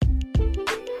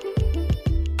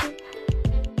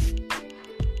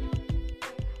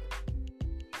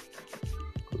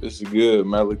It's good,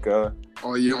 Malachi.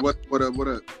 Oh yeah, what up?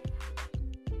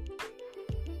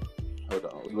 Hold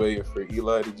on, we waiting for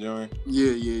Eli to join.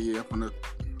 Yeah.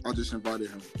 I just invited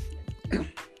him.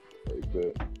 Hey,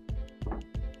 bet.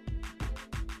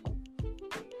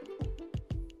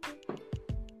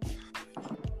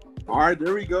 All right,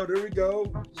 there we go.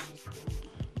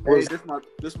 Hey,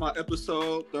 this my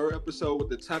third episode with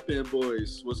the Tap In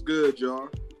Boys. What's good, y'all?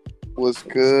 What's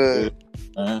good?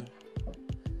 Man.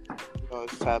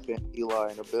 It's Tap In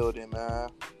Eli in the building, man.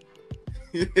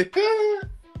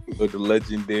 With the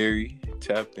legendary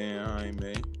Tap In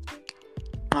Jaime.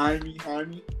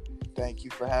 Thank you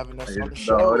for having us on the No,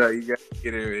 show. hold on, you gotta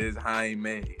get it. It's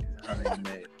Jaime.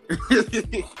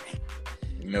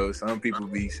 You know, some people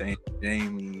be saying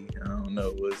Jamie. I don't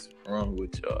know what's wrong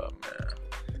with y'all, man.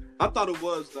 I thought it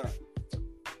was that.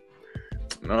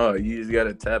 No, you just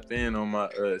gotta tap in on my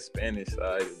Spanish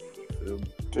side of me. You feel me?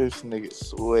 This nigga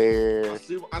swear. I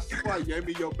see why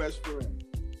Jamie your best friend.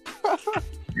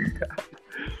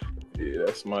 Yeah,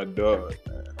 that's my dog,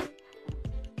 man.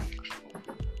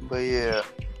 But yeah.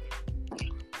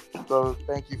 So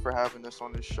thank you for having us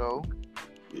on the show.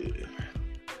 Yeah.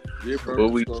 Yeah, bro.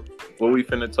 What we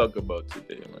finna talk about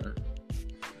today, man?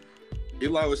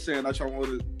 Eli was saying that he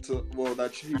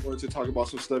wanted to talk about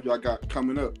some stuff y'all got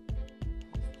coming up.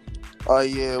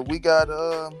 Yeah, we got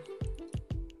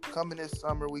coming this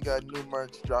summer. We got new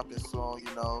merch dropping soon.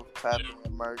 You know, Tap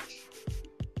In merch.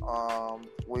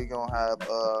 We gonna have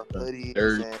hoodies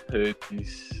and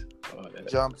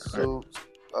jumpsuits,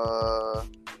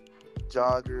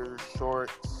 joggers,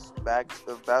 shorts,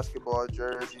 basketball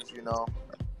jerseys. You know,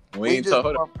 we ain't talk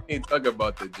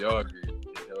about the joggers.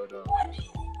 Hold on.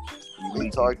 We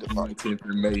talked about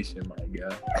information, my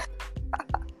guy.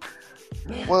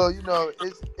 Well, you know,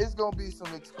 it's gonna be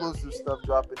some exclusive stuff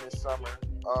dropping this summer.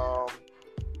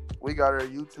 We got our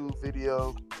YouTube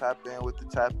video, Tap In with the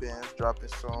Tap Ins, dropping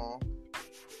soon.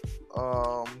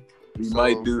 We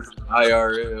might do some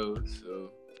IRL, so,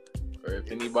 or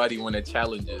if anybody want to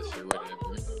challenge us or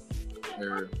whatever,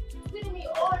 or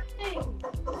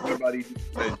anybody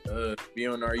be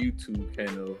on our YouTube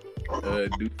channel,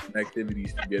 do some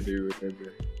activities together or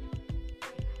whatever,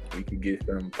 we could get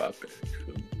something popping.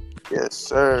 Yes,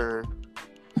 sir.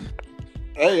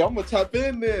 Hey, I'm gonna tap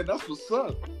in then. That's what's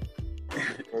up.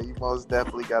 Yeah, you most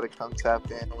definitely gotta come tap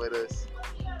in with us.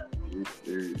 Yes,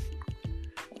 sir.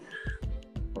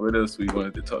 What else we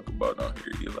wanted to talk about on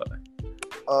here, Eli?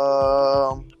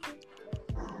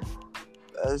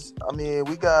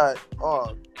 We got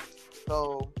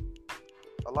so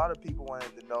a lot of people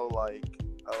wanted to know, like,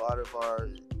 a lot of our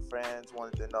fans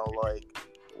wanted to know, like,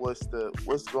 what's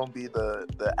gonna be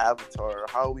the avatar?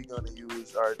 How are we gonna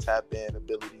use our Tap In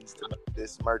abilities to make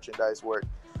this merchandise work?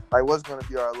 Like, what's gonna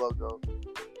be our logo?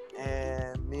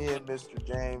 And me and Mr.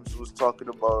 James was talking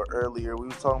about earlier. We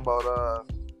was talking about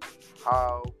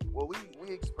how we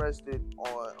expressed it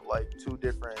on like two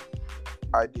different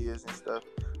ideas and stuff.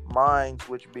 Mine,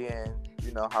 which being,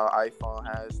 you know, how iPhone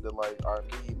has the like our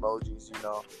me emojis. You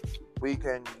know, we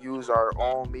can use our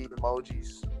own me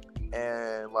emojis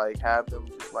and like have them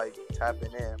just like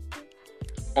tapping in.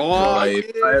 Oh,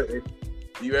 if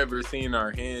you ever seen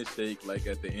our handshake, like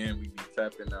at the end we be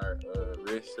tapping our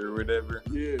wrist or whatever,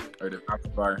 yeah, or the top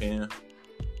of our hand.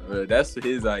 That's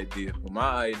his idea. But my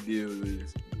idea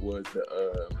was the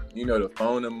the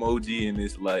phone emoji, and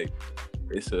it's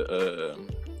a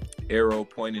arrow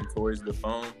pointing towards the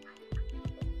phone.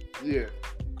 Yeah,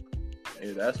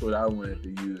 that's what I wanted to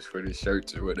use for the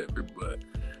shirts or whatever, but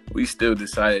we still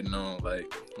deciding on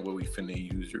like what we finna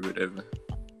use or whatever.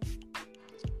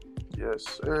 Yes,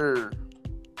 sir.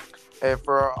 And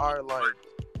for our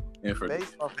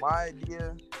based off my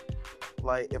idea,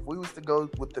 like if we was to go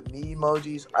with the me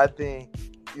emojis, I think,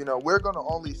 you know, we're gonna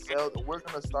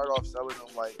start off selling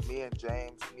them like me and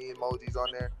James me emojis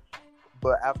on there.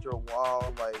 But after a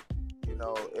while, like, you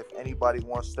know, if anybody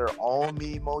wants their own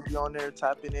me emoji on there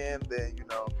tapping in, then, you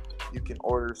know, you can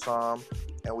order some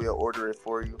and we'll order it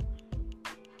for you.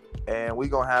 And we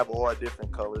gonna have all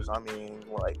different colors. I mean,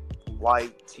 like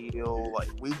white, teal, like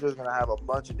we just gonna have a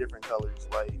bunch of different colors.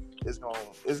 Like it's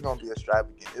gonna be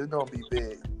extravagant. It's gonna be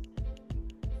big.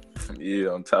 Yeah,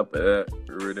 on top of that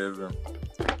or whatever.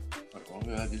 What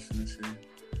was I just gonna say?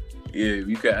 Yeah,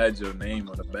 you can add your name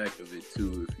on the back of it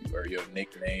too, or your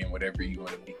nickname, whatever you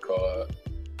want to be called.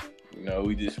 You know,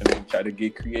 we just gonna try to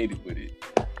get creative with it.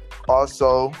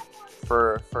 Also,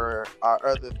 for our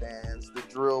other fans, the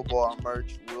Drill Ball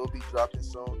merch will be dropping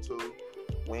soon too.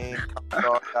 We ain't counting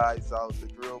all guys out. The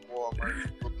Drill Ball merch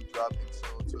will be dropping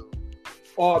soon too.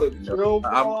 Oh, the Drill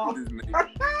Ball.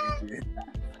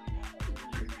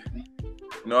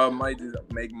 No, I might just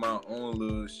make my own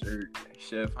little shirt,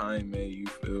 Chef Jaime. You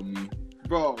feel me,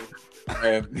 Bro, I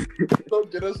have.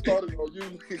 don't get us started on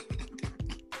you.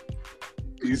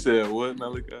 You said what,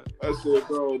 Malika? I said,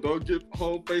 bro, don't get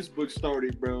whole Facebook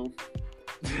started, bro.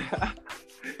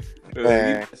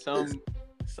 Man.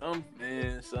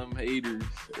 Some haters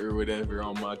or whatever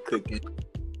on my cooking.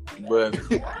 But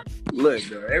look,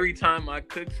 though, every time I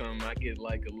cook something, I get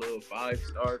like a little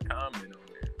 5-star comment on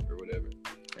there or whatever.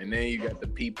 And then you got the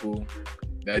people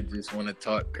that just want to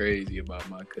talk crazy about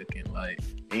my cooking. Like,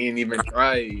 you ain't even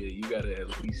try it yet. You gotta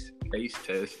at least taste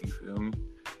test. You feel me?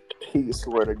 You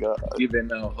swear to God.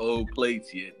 Giving out whole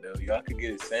plates yet though. Y'all could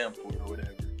get a sample or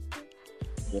whatever.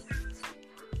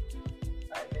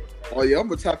 Oh yeah, I'm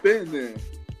gonna tap in then.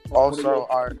 Also,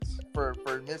 for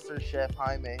Mr. Chef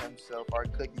Jaime himself, our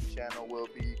cooking channel will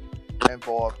be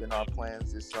involved in our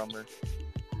plans this summer.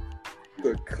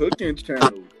 The cooking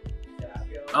channel.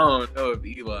 I don't know if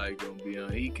Eli gonna be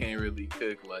on. He can't really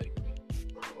cook like me.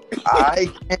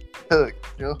 I can't cook.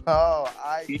 Oh,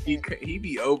 He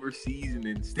be over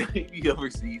seasoning stuff. He be over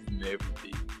seasoning everything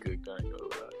he cook. I ain't gonna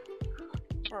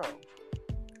lie. bro.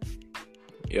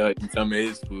 Y'all eating some of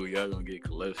his food, y'all gonna get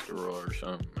cholesterol or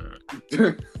something, man.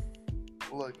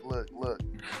 Look.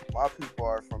 My people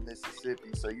are from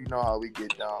Mississippi, so you know how we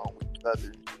get down with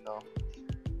Southern, you know.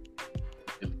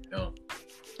 You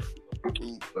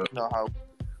know how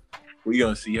We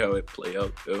gonna see how it play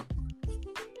out though.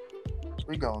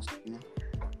 we gonna see.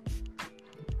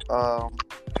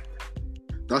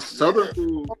 That's Southern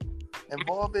food.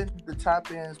 Involving the top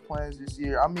ends plans this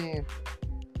year. I mean,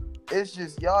 it's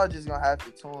just y'all just gonna have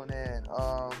to tune in.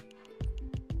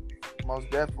 Most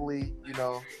definitely, you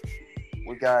know,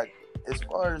 we got as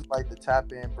far as like the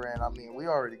tap in brand. I mean, we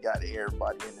already got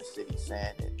everybody in the city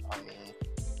saying it. I mean,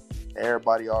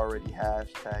 everybody already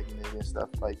hashtagging it and stuff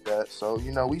like that. So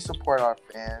you know, we support our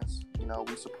fans. You know,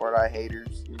 we support our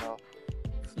haters. You know,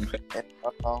 and,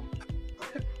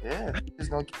 yeah, we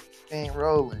just gonna keep the thing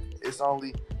rolling. This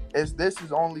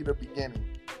is only the beginning.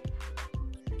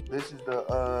 This is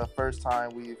the first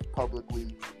time we've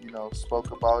publicly, you know,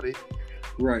 spoke about it.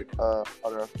 Right. About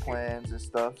our plans and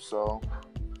stuff. So,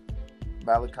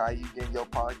 Malachi, you getting your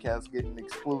podcast getting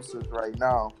exclusives right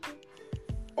now.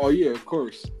 Oh yeah, of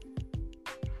course.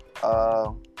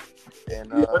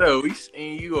 We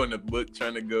seen you on the book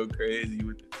trying to go crazy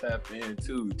with the tap in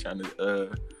too, trying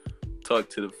to talk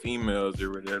to the females or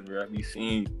whatever. I be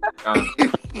seeing trying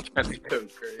to go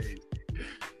crazy.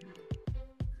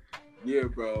 Yeah,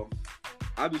 bro.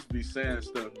 I just be saying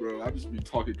stuff, bro. I just be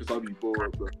talking because I be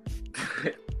bored, bro.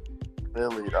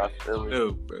 I feel it.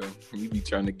 Yo, bro, you be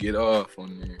trying to get off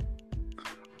on there.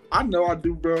 I know I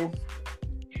do, bro.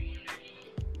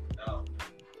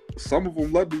 Some of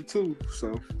them love me too,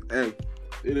 so hey,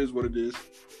 it is what it is.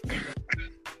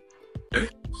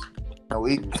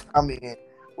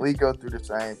 We go through the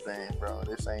same thing, bro.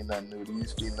 This ain't nothing new.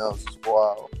 These females is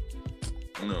wild.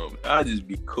 No, I just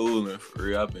be cooling for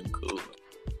real. I've been cooling.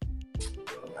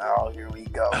 Oh, here we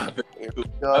go. I've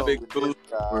been cooling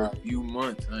for a few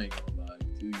months. I ain't gonna lie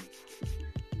to you.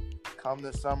 Come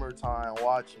the summertime,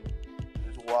 watching.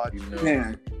 Just watching. You know,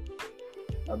 Man.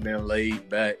 I've been laid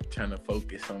back, trying to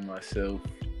focus on myself,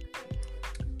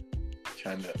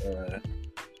 trying to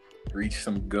reach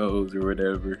some goals or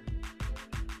whatever.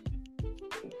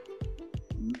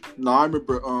 No, I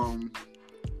remember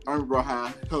how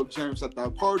I helped James at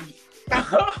that party.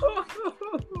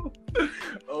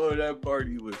 Oh, that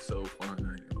party was so fun.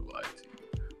 I ain't gonna lie to you.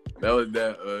 That was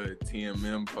that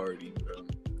TMM party, bro.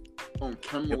 On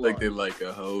camera. It looked like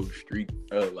a whole street,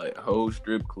 like a whole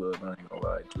strip club. I ain't gonna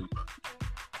lie to you.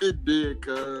 It did,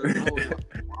 cuz.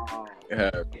 Wow.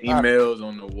 Yeah, emails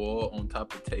on the wall, on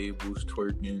top of tables,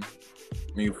 twerking.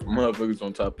 I mean, motherfuckers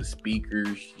on top of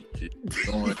speakers, just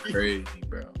going crazy,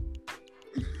 bro.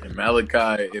 And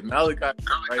Malachi, if Malachi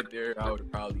was right there, I would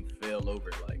have probably fell over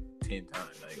like 10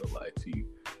 times. I ain't gonna lie to you,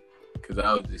 because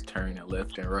I was just turning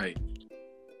left and right.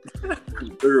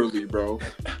 Literally, bro.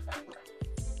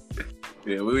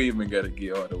 Yeah, we even got to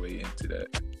get all the way into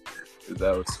that, because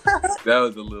that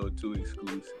was a little too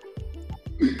exclusive.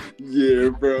 Yeah,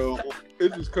 bro.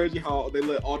 It's just crazy how they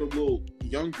let all the little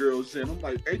young girls in. I'm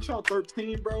like, ain't y'all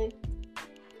 13, bro?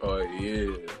 Oh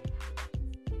yeah,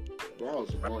 Bro, I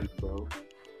was annoying, bro.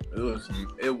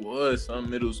 it was some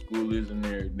middle schoolers in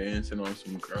there dancing on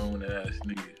some grown ass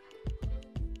niggas.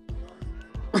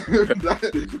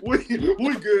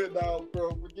 we good now,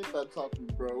 bro. Forget that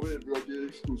topic, bro. We ain't gonna get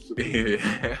exclusive.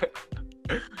 Yeah.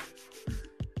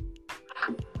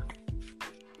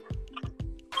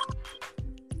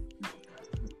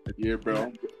 Yeah,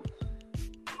 bro.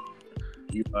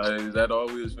 Is that all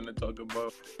we was gonna talk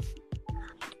about?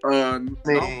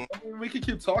 No, we can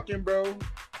keep talking, bro.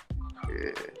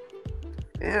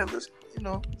 Yeah. Let's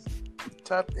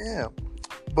tap in.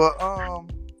 But what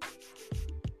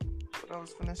I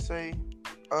was gonna say,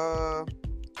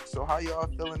 so how y'all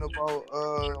feeling about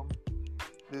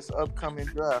this upcoming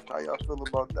draft? How y'all feel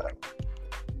about that?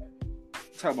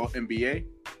 Talking about NBA?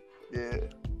 Yeah.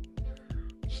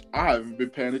 I haven't been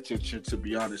paying attention, to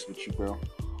be honest with you, bro.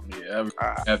 Yeah,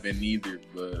 I haven't either,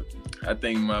 but I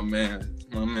think my man's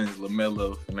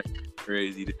LaMelo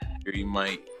crazy this year.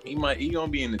 He gonna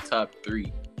be in the top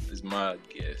 3 is my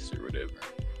guess or whatever.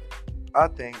 I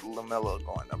think LaMelo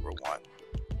going number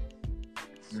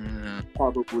 1.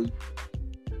 Probably.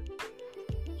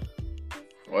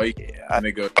 Well, yeah, I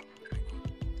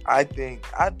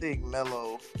think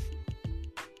Melo.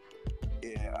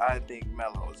 Yeah, I think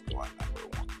Melo is going number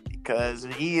 1 because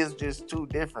he is just too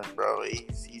different, bro.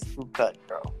 He's too cut,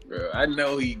 bro. Bro, I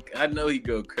know he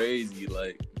go crazy.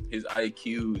 Like his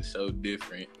IQ is so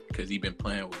different because he been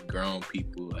playing with grown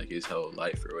people like his whole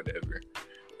life or whatever.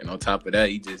 And on top of that,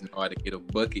 he just know how to get a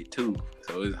bucket too.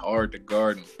 So it's hard to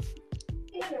guard him.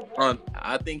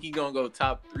 I think he gonna go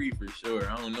top 3 for sure.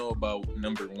 I don't know about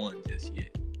number 1 just yet.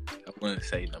 I wouldn't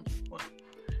say number 1.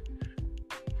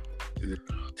 There's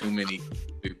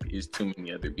too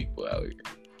many other people out here.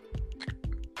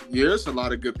 Yeah, there's a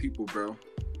lot of good people, bro.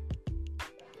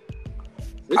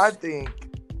 I think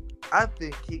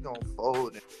he gonna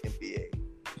fold in the NBA.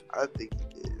 I think he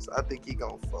is. I think he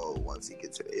gonna fold once he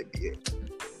gets to the NBA.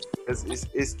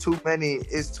 It's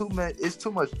too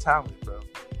much talent, bro.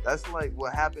 That's like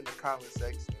what happened to Colin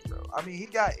Sexton, bro. I mean, he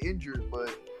got injured, but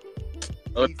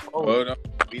hold on.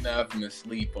 We not gonna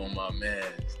sleep on my man.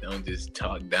 Don't just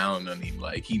talk down on him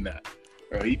like he not.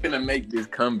 Bro, he finna make this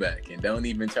comeback and don't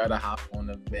even try to hop on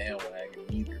the bandwagon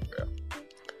either, bro.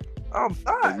 I'm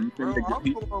not, bro.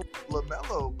 I'm going with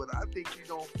LaMelo, but I think he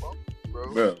gonna fold,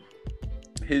 bro. Bro,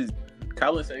 his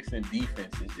Colin Sexton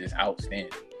defense is just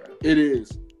outstanding, bro. It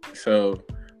is. So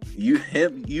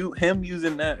him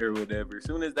using that or whatever, as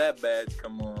soon as that badge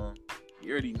come on,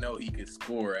 you already know he can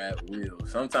score at will.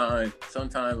 Sometimes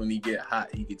when he get hot,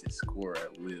 he can just score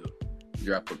at will.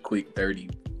 Drop a quick 30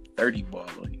 ball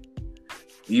on you.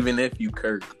 Even if you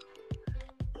Curry.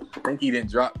 I think he didn't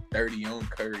drop 30 on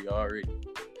Curry already.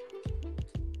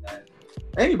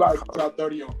 Anybody can drop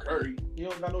 30 on Curry. He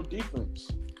don't got no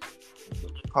defense.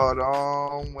 Hold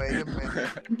on, wait a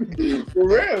minute. For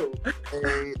real.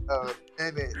 Wait a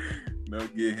minute.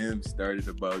 Don't get him started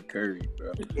about Curry,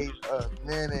 bro. Wait a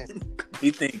minute.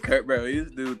 This dude think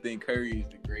Curry is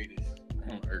the greatest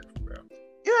on earth, bro.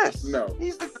 Yes. No.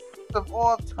 He's the greatest of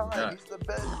all time. Nah. He's the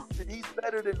best. He's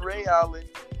better than Ray Allen,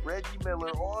 Reggie Miller,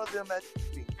 all of them at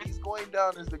shooting. He's going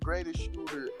down as the greatest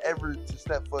shooter ever to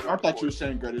step foot on I the thought court. you were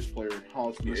saying greatest player.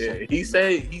 Yeah, he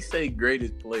say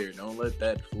greatest player. Don't let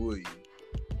that fool you.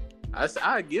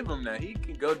 I give him that. He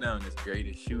can go down as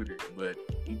greatest shooter, but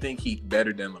you think he's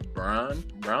better than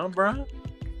LeBron? Bron?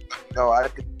 No, I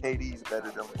think KD's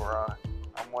better than LeBron.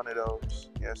 I'm one of those.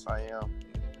 Yes, I am.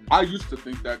 I used to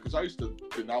think that because I used to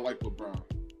did not like LeBron.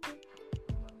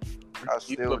 I You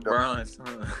still don't. LeBron's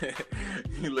son.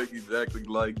 You look exactly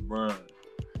like Bron.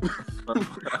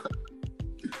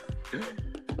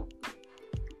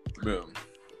 Bro,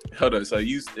 hold up. So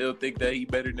you still think that he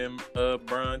better than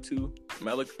Bron too,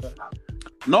 Malachi?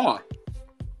 No.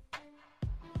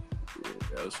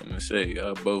 Yeah, I was gonna say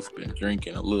y'all both been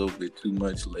drinking a little bit too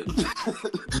much lately.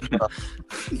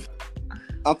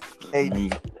 KD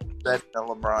better than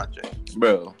LeBron James.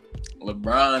 Bro,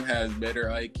 LeBron has better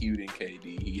IQ than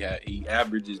KD. He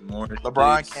averages more.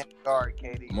 LeBron assists, can't guard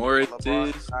KD. more LeBron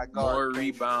assists, cannot guard more KD.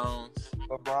 rebounds.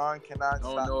 LeBron cannot I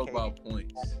don't stop know KD. about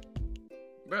points,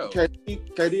 bro.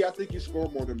 KD, I think he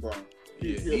scored more than Bron.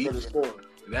 Yeah, He's a better scorer.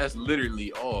 That's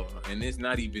literally all, and it's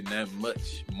not even that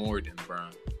much more than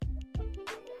Bron,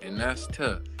 and that's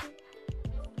tough.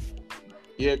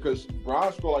 Yeah, because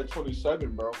Bron scored like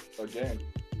 27, bro, a game.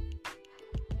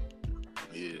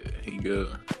 Yeah, he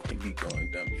good. He be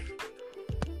going dummy.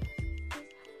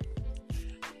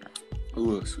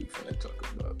 Who else we finna talk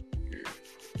about here?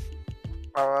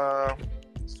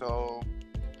 So,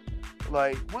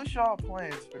 like, what's y'all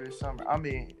plans for this summer? I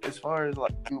mean, as far as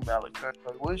like you, Malachi,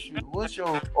 like, what's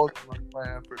your ultimate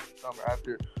plan for the summer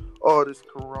after all this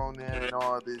corona and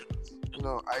all this,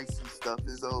 icy stuff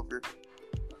is over?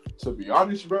 To be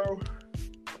honest, bro,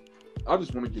 I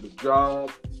just want to get a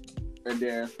job, and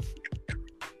then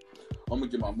I'm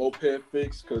gonna get my moped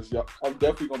fixed because I'm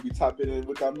definitely gonna be tapping in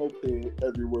with that moped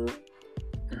everywhere.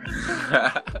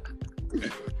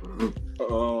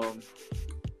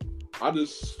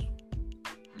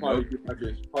 probably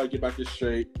get back in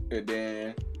shape, and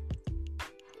then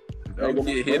don't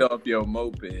get hit off your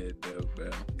moped though, bro.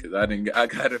 Because I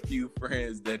got a few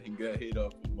friends that got hit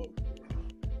off the moped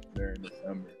during the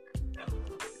summer.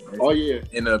 Oh yeah,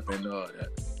 end up and all that.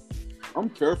 I'm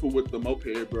careful with the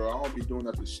moped, bro. I don't be doing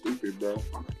nothing stupid, bro.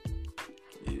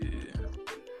 Yeah.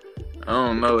 I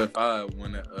don't know if I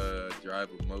want to drive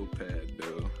a moped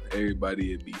though.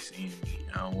 Everybody would be seeing me.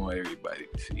 I don't want everybody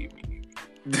to see me.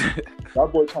 That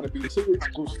boy trying to be too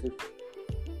exclusive.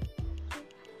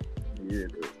 Yeah,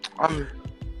 though.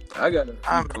 I got a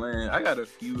few plans. I got a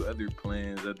few other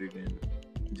plans other than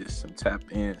just some tap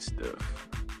in stuff.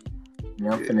 You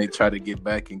know, I'm finna try to get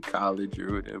back in college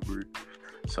or whatever,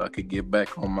 so I could get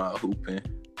back on my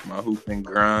hooping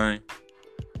grind.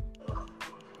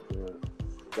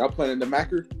 Y'all playing the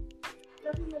Macker?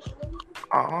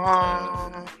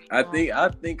 I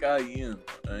think I am.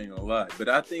 I ain't gonna lie, but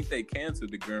I think they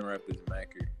canceled the Grand Rapids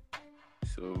Macker.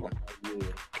 So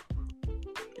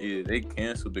yeah, they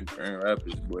canceled the Grand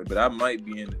Rapids boy, but I might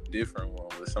be in a different one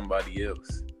with somebody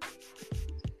else.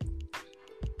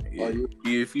 Yeah.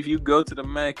 If you go to the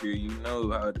Macker, you know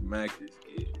how the Mackers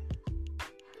get.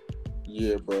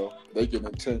 Yeah, bro, they get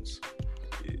intense.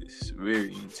 It's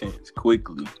very intense,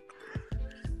 quickly.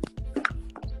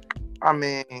 I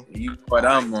mean, what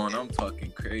I'm on, I'm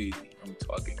talking crazy. I'm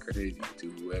talking crazy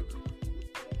to whoever.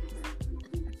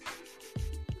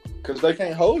 Cause they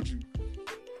can't hold you.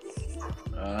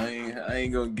 I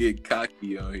ain't gonna get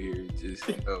cocky on here. Just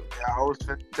Yeah, I was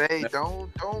gonna say, don't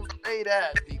say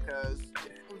that because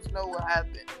James know what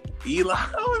happened. Eli.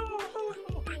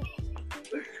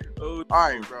 All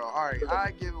right, bro. All right,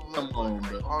 I give him. Come on,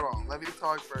 bro. Hold on. Let me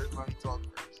talk first.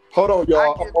 Hold on,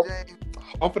 y'all. I give James.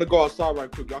 I'm finna go outside right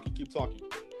quick. Y'all can keep talking.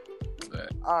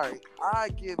 All right, I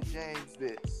give James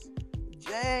this.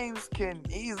 James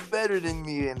he's better than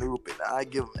me in hooping. I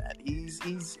give him that. He's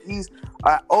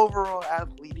an overall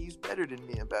athlete. He's better than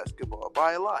me in basketball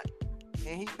by a lot.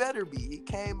 And he better be. He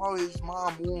came out of his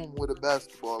mom's womb with a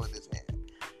basketball in his hand.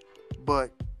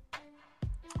 But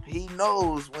he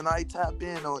knows when I tap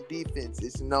in on defense,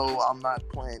 it's no, I'm not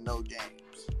playing no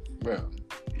games. Bro,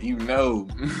 you know.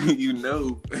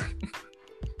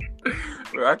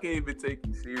 Bro, I can't even take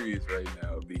you serious right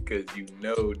now because you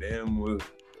know damn well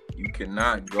you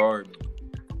cannot guard me.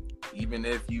 Even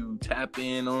if you tap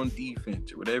in on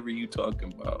defense or whatever you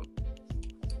talking about,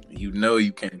 you know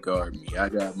you can't guard me. I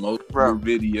got multiple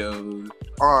videos.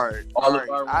 All right.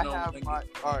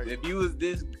 If you was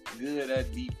this good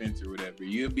at defense or whatever,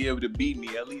 you'll be able to beat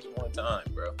me at least one time,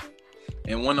 bro.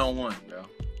 And one-on-one, bro.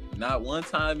 Not one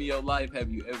time in your life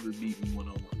have you ever beat me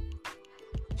one-on-one.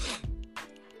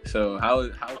 So how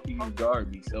can you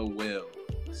guard me so well?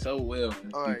 So well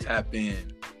you tap in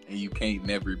and you can't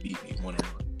never beat me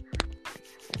one-on-one.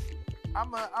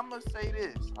 I'm gonna say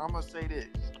this.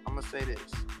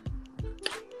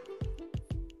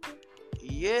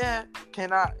 Yeah,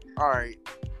 all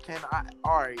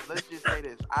right, let's just say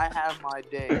this. I have my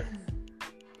days.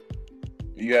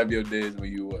 You have your days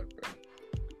when you what, bro?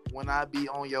 When I be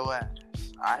on your ass.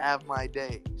 I have my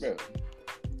days. Bro,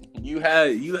 you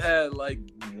had like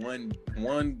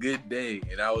one good day,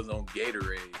 and I was on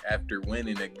Gatorade after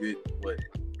winning a good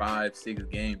 5-6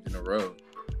 games in a row.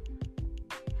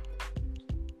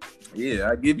 Yeah,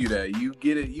 I give you that. You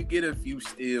get a few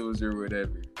steals or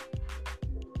whatever.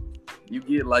 You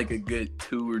get like a good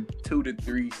 2 to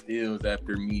 3 steals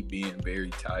after me being very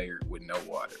tired with no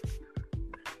water.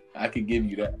 I could give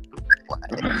you that.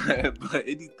 But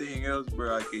anything else,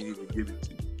 bro, I can't even give it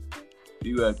to you.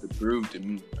 You have to prove to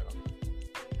me, bro.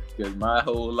 Because my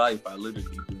whole life, I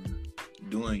literally been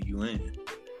doing you in.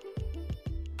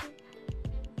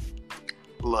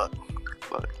 Look.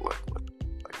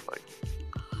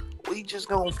 We just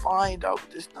gonna find out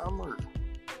this summer.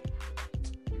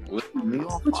 What you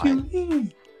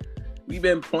mean? We've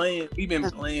been playing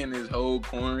this whole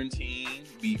quarantine.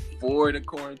 Before the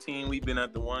quarantine, we've been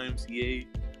at the YMCA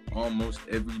almost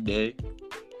every day.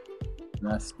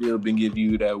 And I still been giving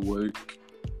you that work.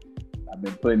 I've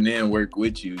been putting in work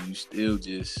with you. You still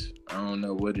just, I don't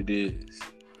know what it is.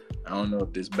 I don't know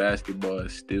if this basketball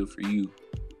is still for you.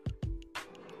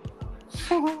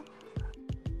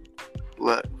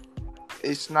 Look,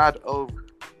 it's not over.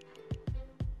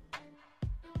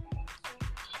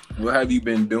 What have you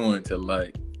been doing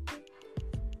to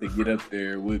get up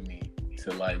there with me,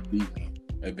 to beat me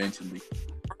eventually?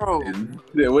 Bro,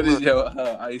 what is your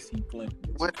icy plan?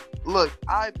 Look,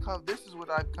 this is what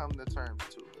I've come to terms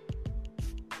to.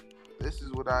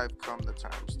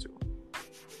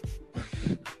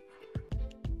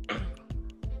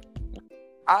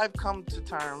 I've come to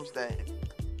terms that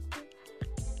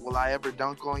Will I ever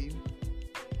dunk on you?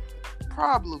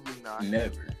 Probably not.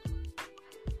 Never.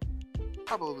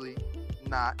 Probably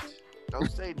not.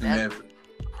 Don't say Never. never.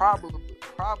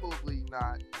 Probably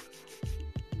not.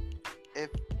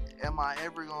 Am I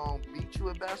ever gonna beat you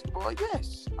at basketball?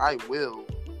 Yes, I will.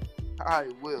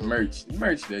 Merch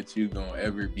that you gonna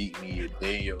ever beat me a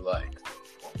day in your life.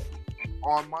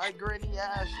 On my gritty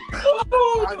ass.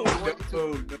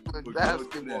 Don't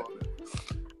basketball.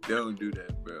 Don't do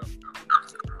that, bro.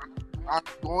 I'm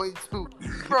going to,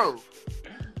 bro.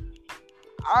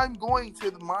 I'm going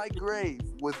to my grave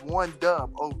with one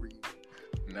dub over you.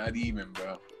 Not even,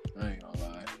 bro. I ain't gonna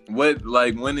lie. What,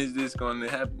 like, when is this gonna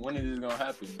happen? When is this gonna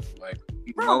happen? Like,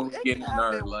 we Bro, gonna get in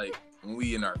our, like, when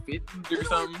we in our 50s or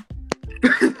something?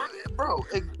 Bro,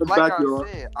 like I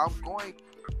said, I'm going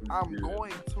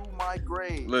to my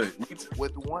grave. Look,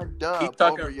 with one dub he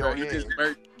talking, over your he head. just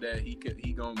merged that he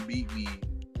gonna beat me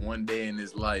one day in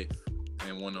his life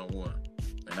in 1-on-1.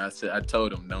 And I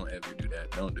told him, don't ever do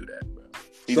that. Don't do that, bro.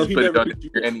 He So just he put it never on beat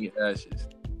you? any ashes.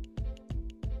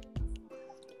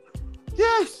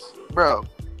 Yes, bro.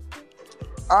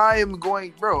 I've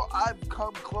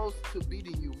come close to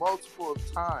beating you multiple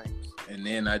times. And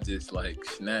then I just, like,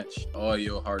 snatched all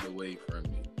your heart away from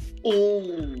you.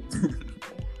 Ooh.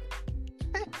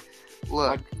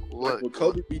 Look. What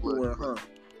Kobe be doing, look. huh?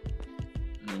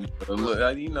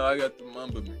 Look, you know, I got the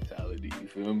Mamba mentality. You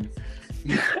feel me?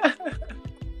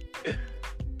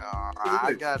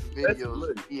 I got videos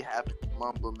look. of me having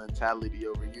Mamba mentality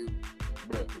over you.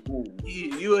 Bro,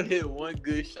 you will hit one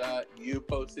good shot, you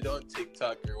post it on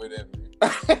TikTok or whatever.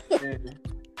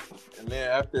 And then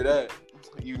after that,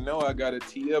 you know I gotta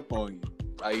tee up on you.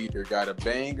 I either gotta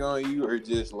bang on you or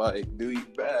just like do you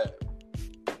bad.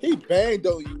 He banged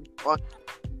on you.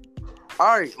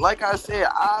 All right, like I said,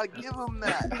 I'll give him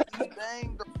that. He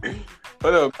banged.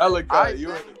 Hold up, Malachi,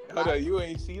 I you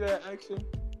ain't see that action?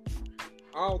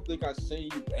 I don't think I seen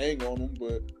you bang on him,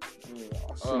 but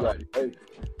I see Alright. that.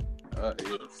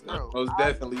 Yes, Bro, most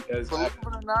definitely has Believe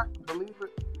happened. it or not,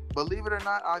 believe it or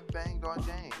not, I banged on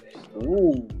James.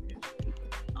 Ooh.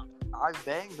 I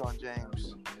banged on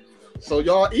James. So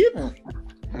y'all even?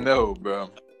 No,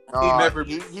 bro.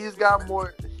 He's got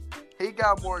more. He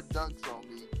got more dunks on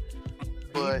me.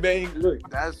 But He banged.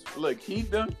 Look, he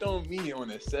dunked on me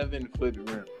on a 7-foot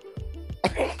rim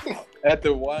at the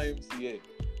YMCA,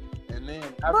 and then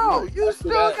got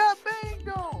banged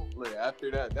on. Look, after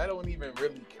that don't even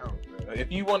really count, bro.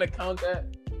 If you want to count that,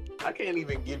 I can't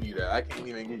even give you that.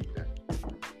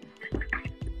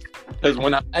 Because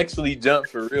when I actually jumped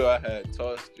for real, I had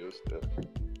tossed your stuff,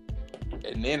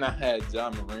 and then I had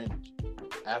John Moran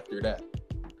after that.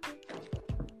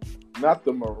 Not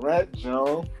the Morant,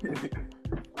 John.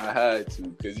 I had to,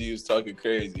 because he was talking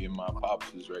crazy, and my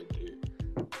pops was right there.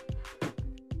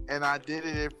 And I did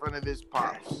it in front of his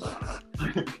pops.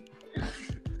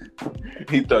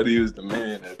 He thought he was the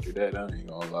man after that, I ain't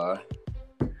gonna lie.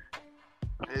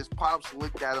 His pops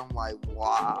looked at him like,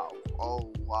 wow.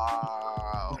 Oh,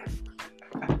 wow.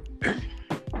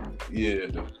 Yeah.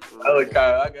 Look,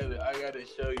 I gotta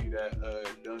show you that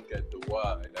dunk at the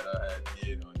Y that I had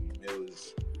did on him.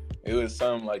 It was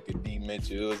something like a D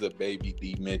Mitchell. It was a baby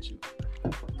D Mitchell.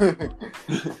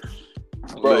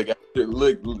 Look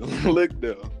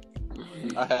though.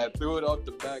 I had threw it off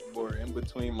the backboard in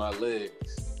between my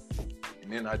legs,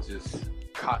 and then I just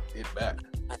cocked it back,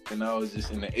 and I was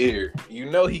just in the air. You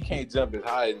know he can't jump as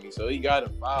high as me, so he gotta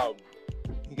foul me.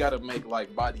 He gotta make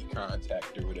like body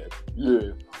contact or whatever.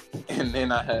 Yeah. And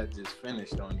then I had just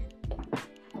finished on him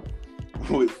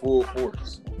with full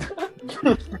force.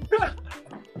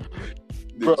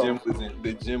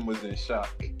 The gym was in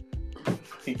shock.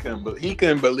 He couldn't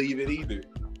believe it either.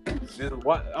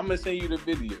 I'm gonna send you the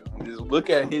video. Just look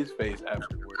at his face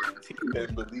afterwards. He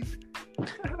couldn't believe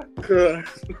it.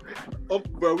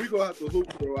 Bro, we gonna have to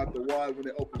hoop, bro, at the Y when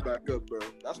it opens back up, bro.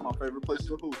 That's my favorite place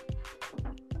to hoop.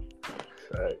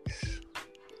 Facts.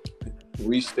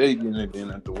 We stay getting it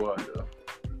in at the Y though.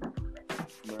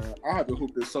 Man, I haven't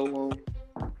hooped in so long.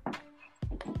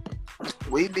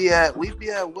 We be at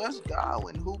West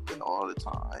Godwin hooping all the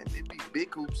time. It be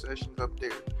big hoop sessions up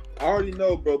there. I already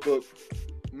know, bro, but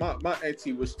my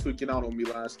auntie was tweaking out on me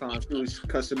last time. She was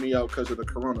cussing me out because of the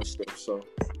corona stuff, so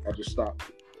I just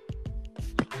stopped.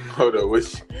 Hold on, what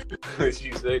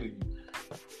she say to you?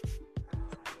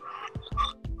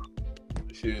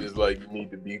 She was like, you need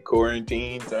to be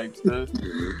quarantined type stuff.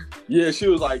 Yeah, she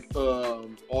was like,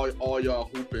 all y'all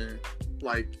hooping,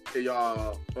 like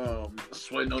y'all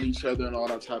sweating on each other and all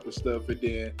that type of stuff, and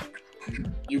then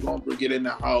you gonna get in the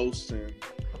house and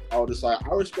all this. Like,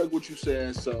 I respect what you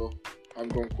saying, so I'm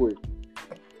gonna quit.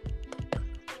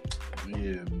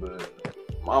 Yeah,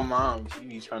 My mom, she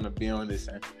be trying to be on this,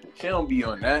 and she don't be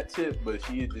on that tip, but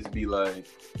she'd just be like,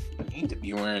 "You need to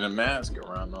be wearing a mask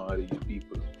around all these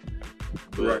people."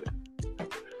 But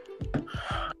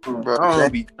Bro, I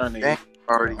don't be trying to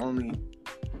already only.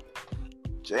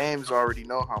 James already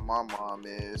know how my mom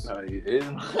is.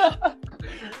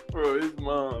 Bro, his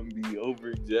mom be over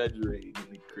exaggerating in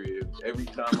the crib. Every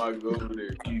time I go over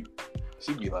there,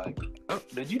 she be like, "Oh,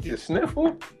 did you just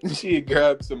sniffle?" She'd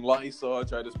grab some Lysol,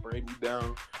 try to spray me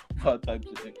down, all types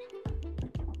of things.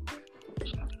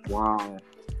 Wow.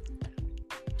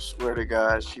 Swear to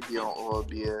God, she be on all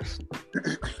BS.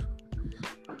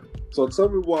 So tell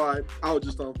me why I was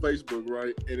just on Facebook,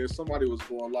 right? And if somebody was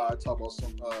going live talking about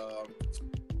some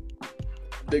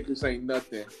niggas ain't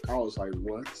nothing, I was like,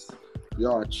 what?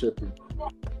 Y'all tripping.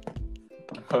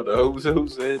 Hold on, who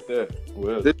said that?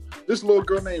 Well, This little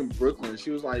girl named Brooklyn,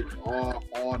 she was like, all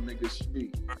niggas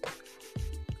speak.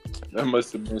 that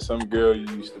must have been some girl you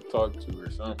used to talk to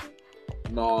or something.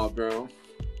 Nah, bro.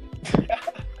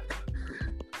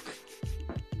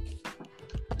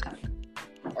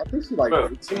 I think she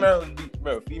like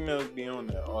females be on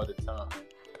that all the time,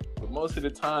 but most of the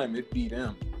time it be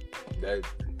them. That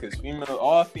because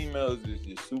all females is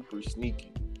just super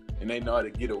sneaky, and they know how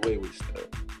to get away with stuff.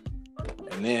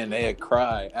 And then they'll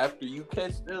cry after you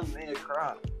catch them. They'll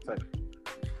cry. It's like,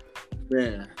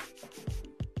 man,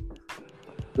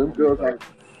 them girls like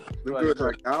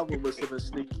album listening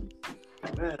sneaky.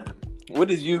 Man,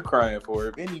 what is you crying for?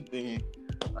 If anything,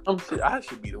 I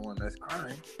should be the one that's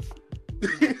crying.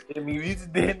 You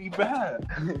just did me bad.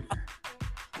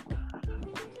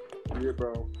 Yeah,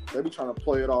 bro. They be trying to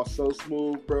play it off so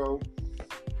smooth, bro.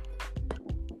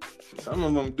 Some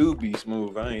of them do be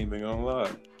smooth. I ain't even gonna lie.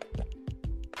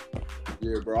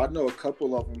 Yeah, bro. I know a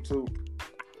couple of them too.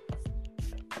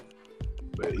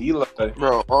 But Eli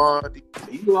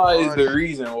is the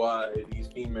reason why these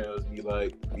females be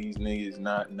like, these niggas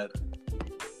not nothing.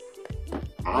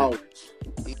 Ouch.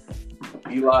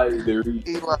 Eli is the reason.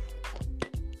 Eli.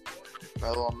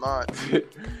 No, I'm not.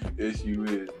 Yes, you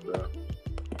is, bro.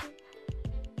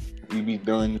 You be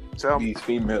doing these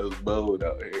females bold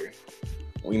out here.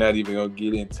 We not even gonna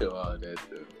get into all that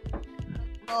though.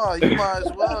 Oh, you might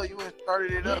as well. You ain't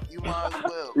started it up. You might as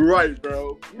well. Right,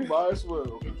 bro. You might as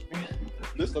well.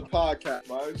 This is a podcast.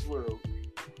 Might as well.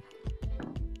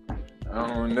 I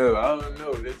don't know.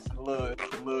 That's a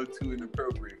little too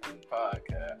inappropriate for the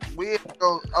podcast. We ain't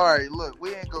go. All right, look,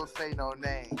 we ain't gonna say no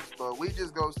names, but we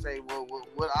just gonna say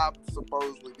what I'm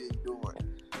supposedly be doing.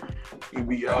 You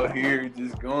be out here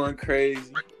just going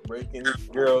crazy, breaking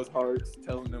girls' hearts,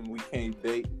 telling them we can't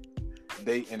date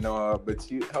and all. But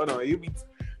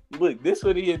look, this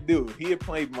what he'd do. He'd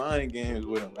play mind games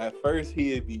with him. At first,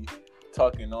 he'd be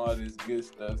talking all this good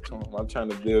stuff to him. I'm trying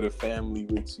to build a family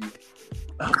with you.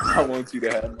 I want you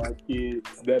to have my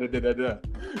kids. Da da da da da.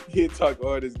 He'd talk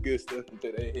all this good stuff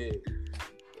into their head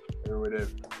or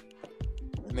whatever.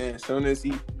 And then as soon as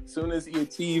he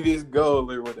achieve his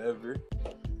goal or whatever,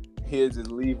 he'd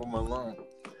just leave him alone.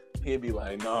 He'd be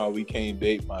like, "No, we can't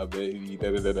date my baby."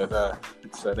 Da da da da da.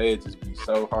 So they'd just be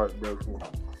so heartbroken.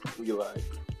 We like,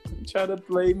 you try to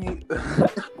play me.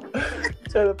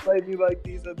 Try to play me like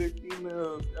these other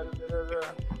females. Da, da, da, da.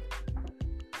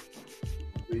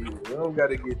 We don't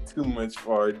gotta get too much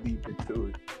far deep into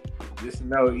it. Just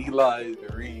know Eli is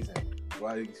the reason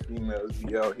why these females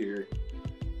be out here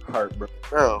heartbroken.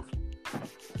 Bro,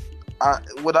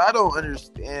 what I don't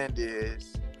understand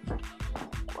is,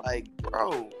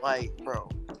 bro,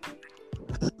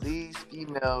 these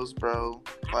females, bro,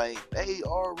 they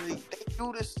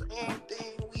do the same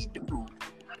thing we do.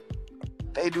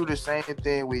 They do the same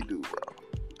thing we do, bro.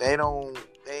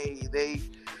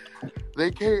 They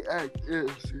can't act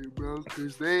innocent, bro,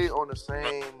 because they on the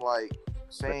same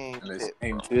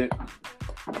tip.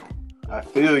 I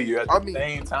feel you. At the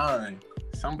same time,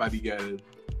 somebody gotta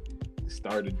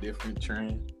start a different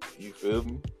trend. You feel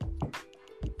me?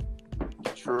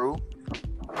 True.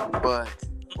 But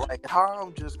how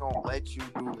I'm just gonna let you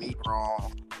do me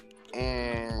wrong,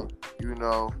 and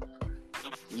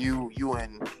you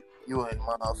and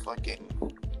motherfucking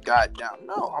got down.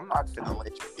 No, I'm not finna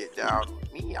let you get down on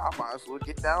me. I might as well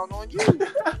get down on you.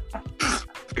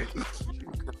 You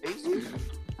crazy?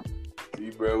 See,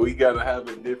 bro, we gotta have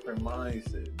a different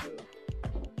mindset, bro.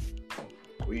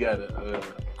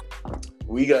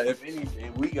 If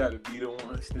anything, we gotta be the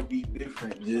ones to be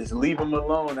different. Just leave them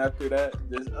alone after that.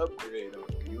 Just upgrade them.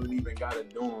 You don't even gotta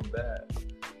do them bad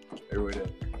or whatever.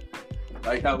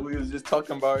 Like how we was just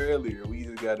talking about earlier. We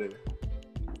just gotta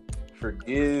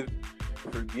forgive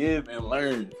and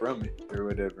learn from it or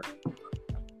whatever.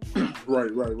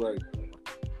 Right.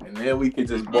 And then we could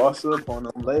just boss up on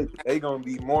them later. They gonna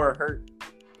be more hurt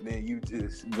than you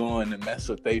just going to mess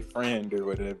with their friend or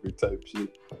whatever type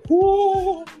shit.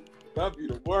 Woo! That'd be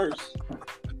the worst.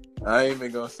 I ain't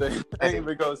even gonna say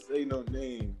no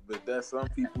name, but that's some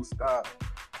people's style.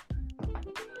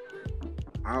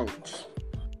 Ouch.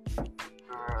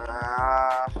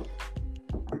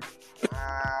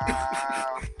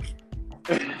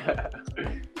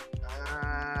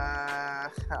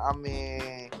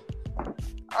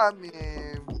 I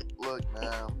mean, look,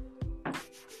 man.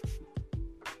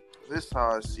 This is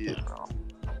how I see it, bro.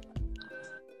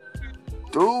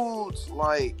 Dudes,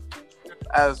 like,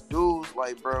 as dudes,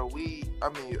 like, bro,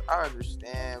 I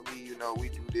understand, we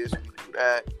do this, we do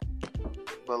that,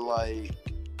 but, like,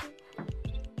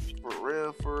 for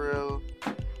real,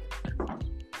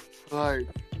 like,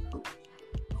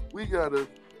 we gotta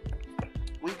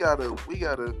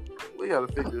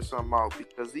figure something out,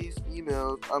 because these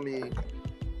females,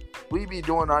 we be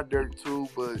doing our dirt too,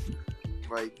 but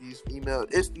like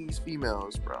it's these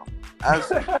females, bro. That's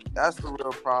the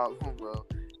real problem, bro.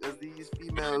 Cause these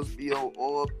females be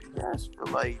all BS for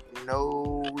like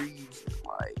no reason,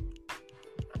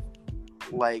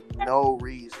 like no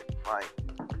reason, like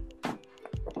I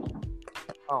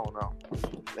don't know.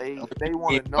 They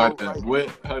want to know.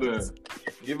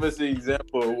 Give us an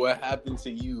example of what happened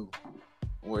to you,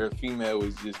 where a female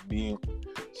was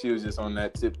she was just on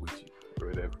that tip with you, or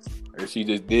whatever, or she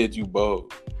just did you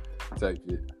bold, type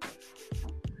shit.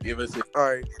 Give us a.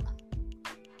 All right,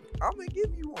 I'm gonna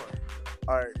give you one.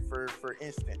 All right, for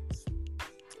instance,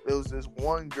 there was this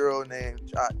one girl named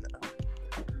Jatna.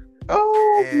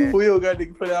 Oh, we don't got to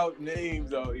put out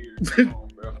names out here. Come on,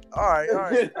 bro. All right,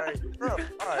 bro. All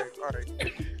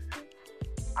right.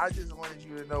 I just wanted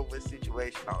you to know what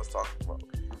situation I was talking about.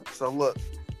 So look,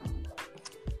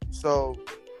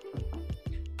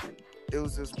 it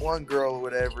was this one girl or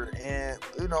whatever, and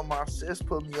my sis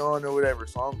put me on or whatever,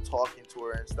 so I'm talking to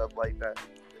her and stuff like that.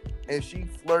 And she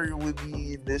flirting with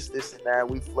me, this and that.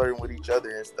 We flirting with each other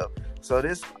and stuff. So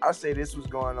this was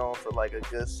going on for like a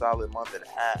good solid month and a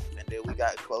half, and then we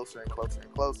got closer and closer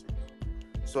and closer.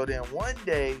 So then one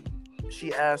day,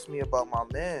 she asked me about my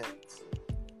mans.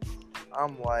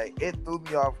 I'm like, it threw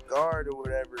me off guard or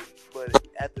whatever, but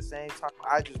at the same time,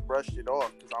 I just brushed it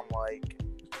off because I'm like,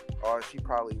 oh, she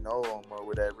probably know him or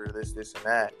whatever, this and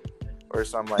that, or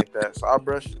something like that. So I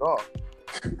brushed it off.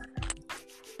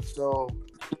 So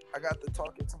I got to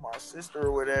talking to my sister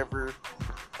or whatever,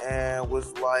 and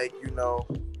was like,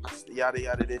 yada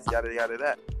yada this, yada yada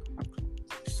that.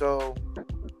 So,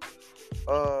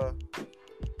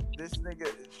 this nigga,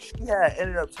 she had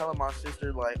ended up telling my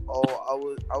sister like, oh, I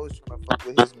was trying to fuck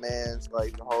with his mans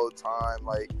like the whole time,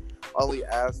 like only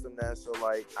asked him that so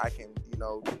like I can,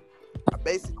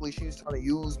 basically she was trying to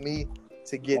use me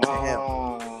to get to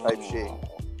him type shit.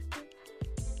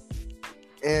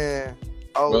 And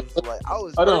I was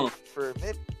hurt for a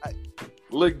minute.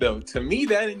 Look though, to me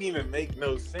that didn't even make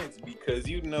no sense because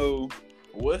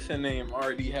what's her name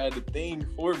already had the thing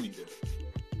for me though.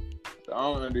 So I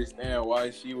don't understand why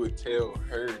she would tell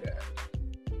her that.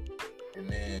 And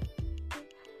then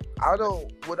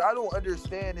what I don't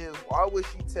understand is why would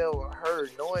she tell her,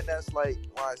 knowing that's like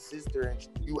my sister, and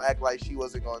you act like she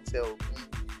wasn't gonna tell me.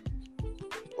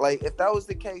 Like if that was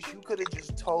the case, you could have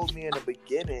just told me in the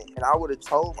beginning, and I would have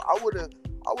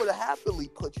happily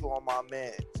put you on my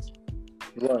mans.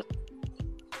 Right.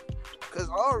 Cause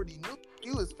I already knew what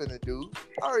he was finna do.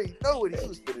 I already know what he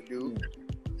was finna do.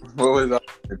 What was I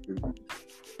finna do?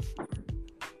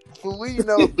 We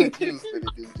know what you was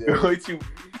finna do, Jay. What you?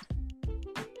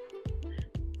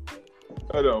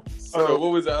 Hold on.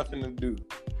 What was I finna do?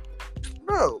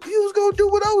 Bro, you was gonna do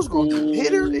what I was gonna do.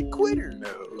 Hit her and quit her.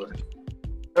 No.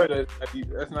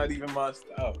 That's not even my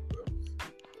style, bro.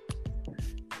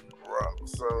 Bro,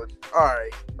 so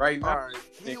alright. Right now. Alright.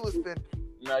 He was finna.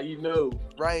 Now you know.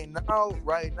 Right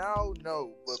now,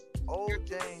 no. But old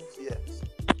James, yes.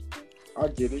 I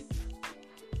get it.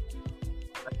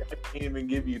 I can't even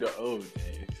give you the old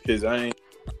James because I ain't.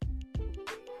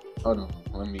 Hold on,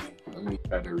 let me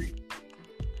try to read.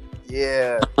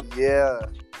 Yeah.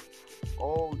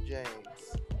 Old James.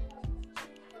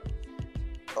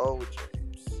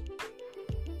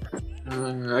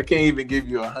 I can't even give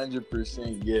you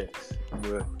 100% yes,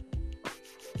 but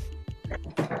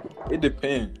it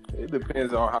depends. It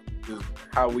depends on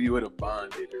how we would have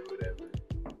bonded or whatever,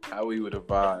 how we would have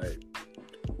vibed.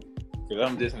 Cause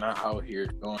I'm just not out here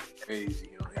going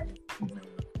crazy on him.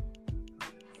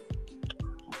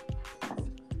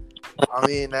 I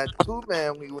mean, that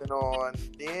 2-man we went on,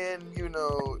 then,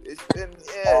 it's been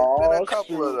a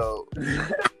couple of those.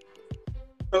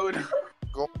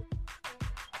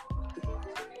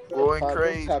 Going Tapping,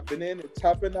 crazy. tapping in and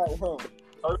tapping out, huh?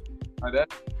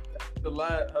 That's the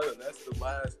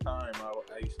last time I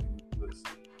actually was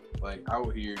like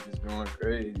out here just going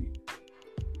crazy.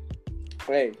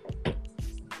 Hey.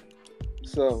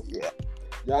 So Yeah.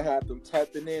 y'all had them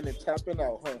tapping in and tapping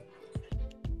out, huh?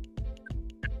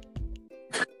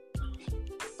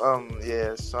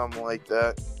 Yeah, something like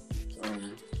that.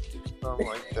 Something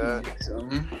like that.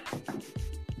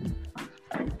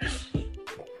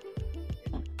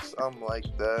 Something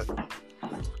like that.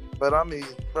 But I mean,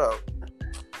 bro,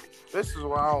 this is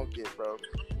what I don't get, bro.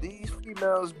 These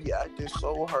females be acting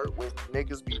so hurt when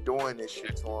niggas be doing this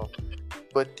shit to them.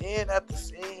 But then at the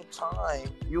same time,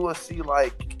 you will see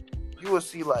like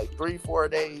 3-4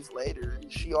 days later,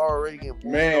 she already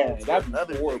involved that's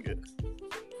another horrible. nigga.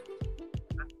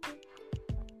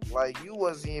 Like you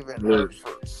wasn't even hurt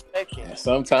for a second.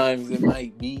 Sometimes it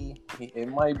might be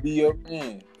your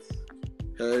man.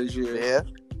 Cause Yeah.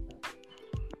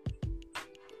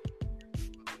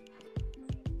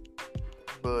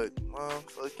 But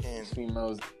motherfucking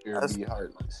Females be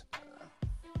heartless.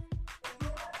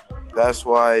 That's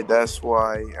why I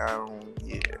don't.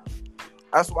 Yeah.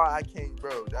 That's why I can't,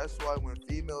 bro. That's why when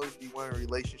females be wanting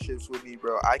relationships with me,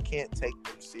 bro, I can't take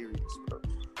them serious, bro.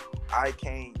 I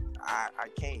can't. I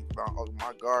can't. Bro.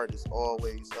 My guard is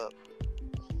always up.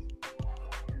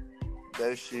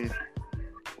 That shit.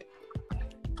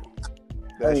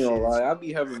 I ain't gonna lie, I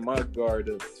be having my guard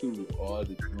up too all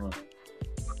the time.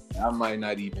 I might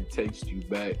not even text you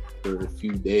back for a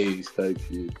few days type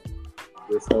shit.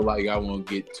 It's so like I won't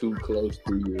get too close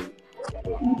to you.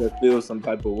 You feel some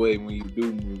type of way when you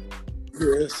do move on.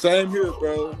 yeah, same here,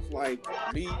 bro. Like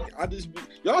me, I just be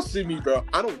y'all see me, bro.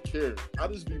 I don't care. I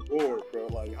just be bored, bro.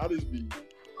 Like I just be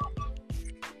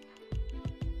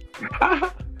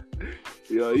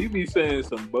Yo, you be saying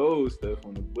some bold stuff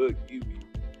on the book. You be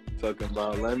talking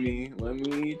about let me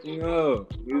eat you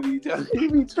up. You be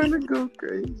trying to go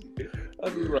crazy. I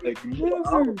be like,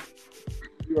 never.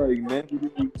 You like, never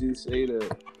did you just say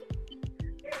that?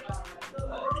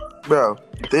 Bro,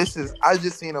 I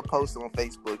just seen a post on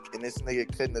Facebook and this nigga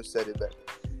couldn't have said it better.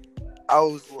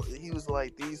 He was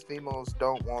like, these females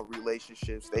don't want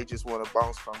relationships. They just want to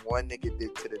bounce from one nigga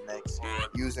dick to the next,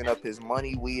 using up his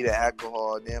money, weed, and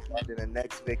alcohol. And then finding the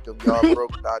next victim, y'all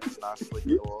broke out, he's not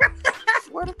slicking off.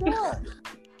 Swear to God.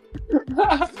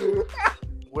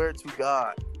 Swear to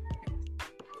God.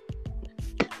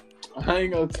 I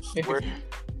ain't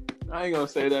gonna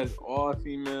say that's all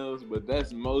females, but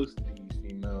that's most of these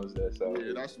females that's out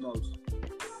yeah, that's most.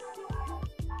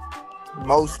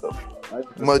 Most of them.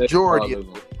 Majority of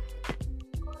them.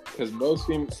 Because most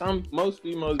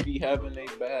females be having their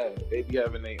bag. They be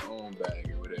having their own bag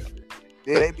or whatever.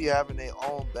 Yeah, they be having their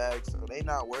own bag, so they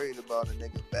not worried about a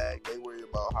nigga bag. They worried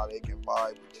about how they can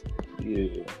vibe with you.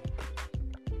 Yeah.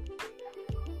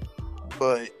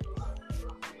 But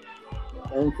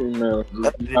some females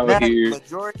out here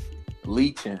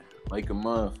leeching like a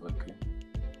motherfucker.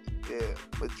 Yeah,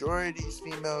 majority of these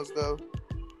females though,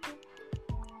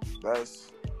 that's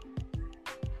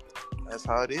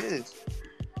how it is.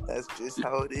 That's just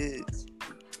how it is.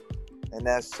 And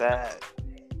that's sad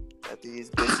that these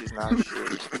bitches not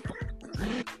shit.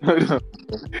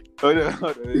 Hold on.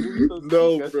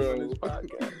 No, bro.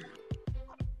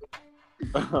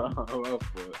 Oh,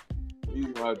 you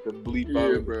about to bleep yeah,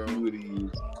 out bro. a few of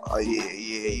these. Oh yeah,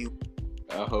 you.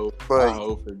 I hope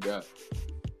forgot.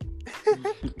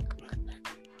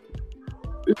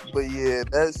 But yeah,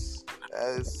 that's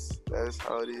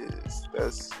how it is.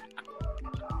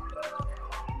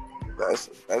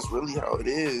 That's really how it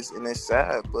is, and it's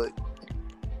sad, but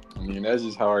I mean that's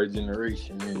just how our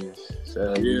generation is.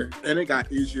 Sadly. Yeah, and it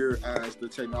got easier as the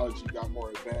technology got more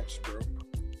advanced, bro.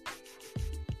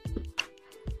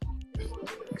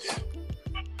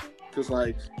 Cause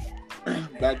like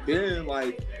back then,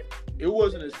 like it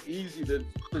wasn't as easy to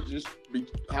just be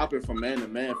hopping from man to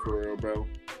man for real, bro.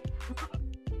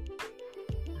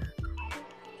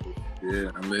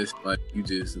 Yeah, unless like you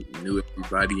just knew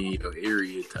everybody in your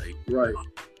area type. Right.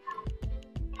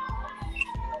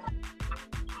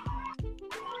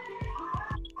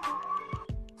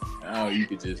 Now you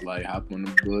could just like hop on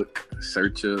the book,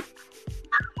 search up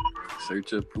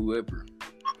whoever,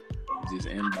 just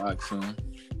inbox them,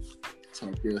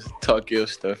 talk your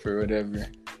stuff or whatever.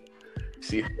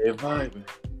 See how they're vibing.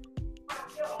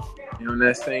 You on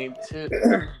that same tip.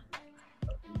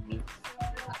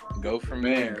 Go from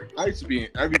there. I used to be in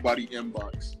everybody's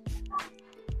inbox.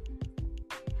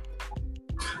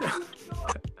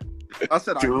 I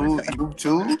said, you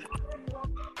too?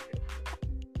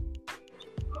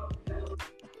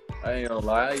 I ain't gonna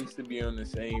lie. I used to be on the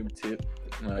same tip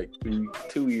like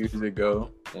 2 years ago,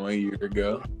 1 year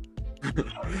ago.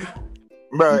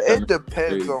 Bro, it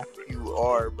depends on who you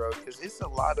are, bro, because it's a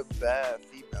lot of bad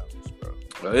females, bro.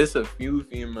 Well, it's a few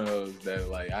females that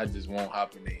like I just won't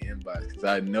hop in their inbox because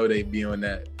I know they be on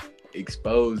that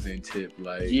exposing tip.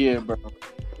 Like, Yeah, bro.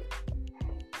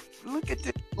 Look at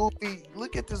this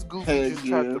goofy. Hey, just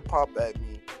tried to pop at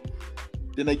me.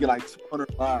 Then they get like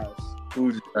 200 lives.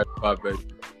 who just tried to pop at you?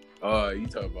 Oh, you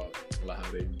talk about like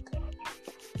how they,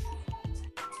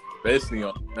 especially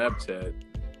on Snapchat,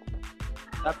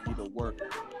 That'd be the worst.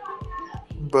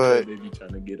 But they be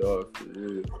trying to get off for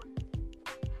real.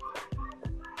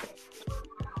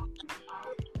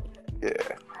 yeah,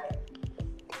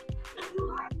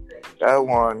 that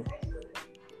one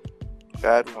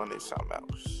is something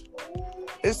else.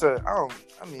 It's a oh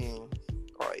yeah,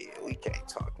 we can't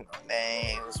talk no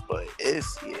names, but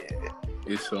it's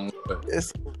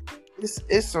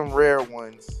some rare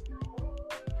ones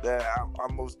that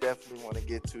I most definitely want to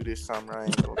get to this summer. I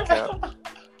ain't gonna cap.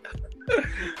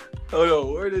 Hold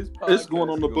on, where this podcast It's going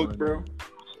on the book, bro.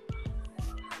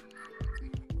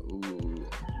 Ooh,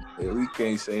 yeah, we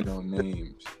can't say no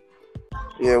names.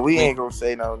 Yeah, we ain't gonna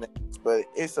say no names, but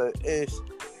it's a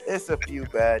few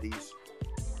baddies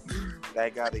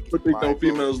that gotta get. I think no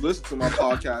females listen to my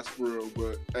podcast for real,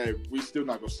 but hey, we still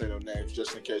not gonna say no names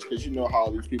just in case, because you know how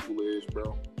these people is,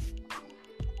 bro.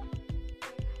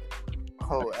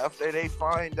 Oh, after they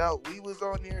find out we was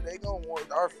on there, they gonna want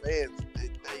our fans.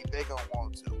 They gonna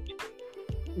want to.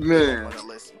 Man, Want to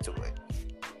listen to it.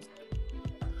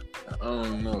 I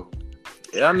don't know.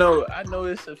 Yeah, I know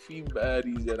it's a few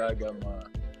baddies that I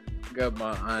got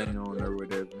my eye on or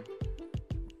whatever.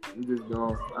 I'm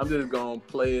just gonna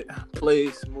play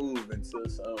it smooth until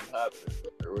something happens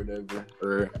or whatever,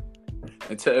 or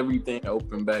until everything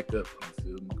open back up.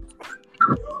 You feel me?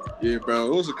 yeah, bro.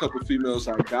 There was a couple females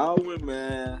I got with,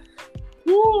 man.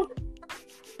 Woo.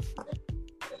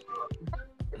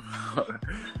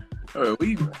 Alright,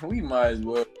 we might as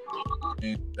well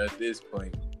at this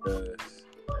point, because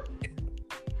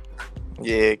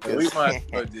Yeah, we might as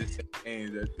well just say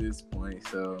names at this point.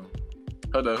 So,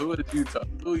 hold on, who are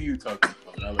you talking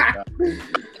about?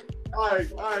 I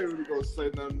ain't really gonna say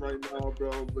nothing right now,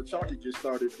 bro. But y'all can get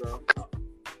started, bro.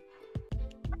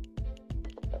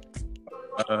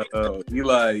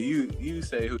 Eli, you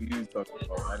say who you talking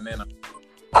about, and then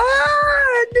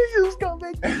I knew you was gonna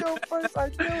make me go first. I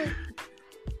knew it.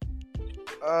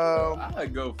 I'll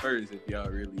go first if y'all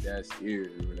really that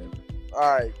scared or whatever. All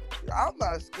right, I'm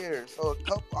not scared. So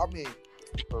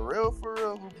for real,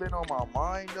 who been on my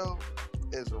mind though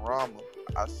is Rama.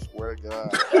 I swear to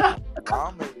God,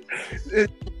 Rama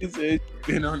It's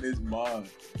been on his mind.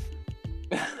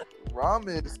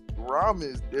 Rama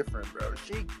is different, bro.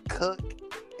 She cook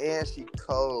and she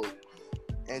cold,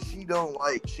 and she don't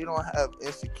have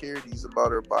insecurities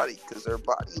about her body because her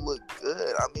body look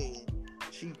good. I mean,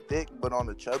 she thick but on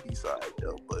the chubby side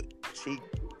though. But she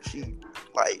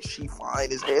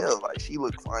fine as hell. Like she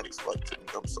look fine as fuck to me.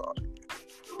 I'm sorry.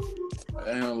 I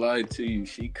ain't gonna lie to you.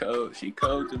 She cold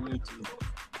to me too.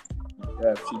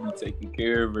 Yeah, she be taking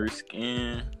care of her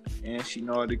skin and she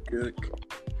know how to cook.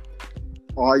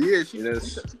 Oh yeah, She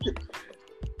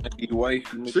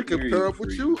wifey. She can pair up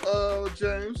with you,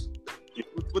 James,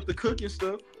 with the cooking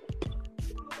stuff.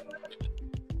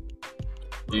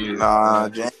 Yeah. Nah,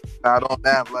 James not on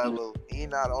that level. He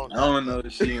not on that. I don't know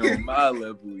if she on my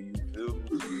level, you feel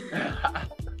me?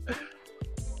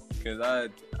 Cause I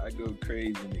go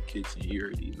crazy in the kitchen, you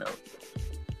already know.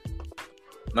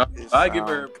 No, I give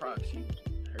her a prop.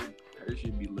 Her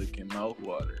should be licking mouth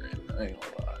water, and I ain't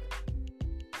gonna lie.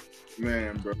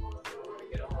 Man, bro.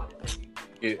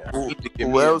 Yeah,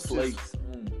 who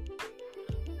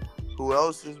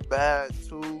else is bad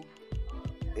too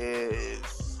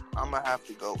is I'm gonna have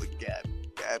to go with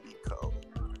Gabby Cole.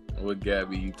 What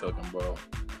Gabby you talking about?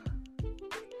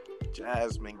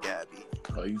 Jasmine Gabby.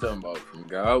 Oh, you talking about from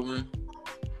Godwin?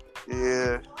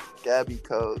 Yeah, Gabby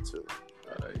Cole too.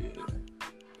 Yeah.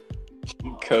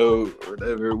 She cold or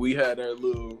whatever. We had our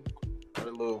little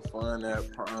fun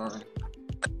at prom.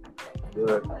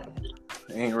 But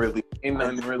ain't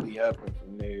nothing really happened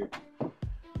from there.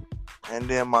 And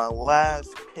then my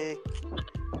last pick.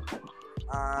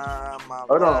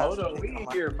 Hold on. We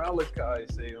didn't hear Malachi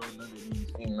say on none of these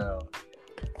females.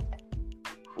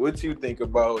 What you think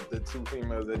about the two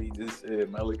females that he just said,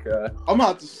 Malachi? I'm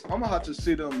gonna have to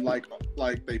see them like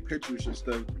they pictures and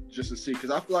stuff just to see,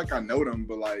 because I feel like I know them,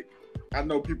 but like I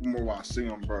know people more when I see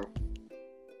them, bro.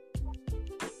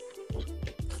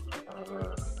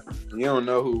 You don't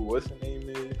know what's her name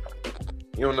is?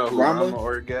 You don't know who Rama? Rama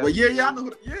Orgasm? Well, yeah, I know.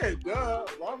 Duh,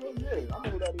 Rama. Yeah, I know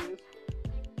who that is.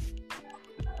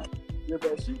 Yeah,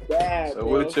 bro, she bad. So bro.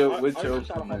 what's your I opinion? trying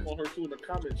to hop on her too in the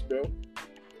comments, bro.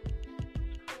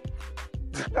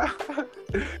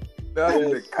 Not in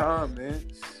the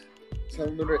comments. Tell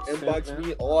them to inbox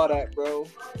me, all that, bro.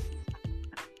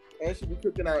 And she be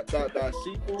cooking that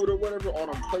seafood or whatever on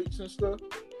them plates and stuff.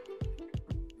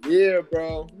 Yeah,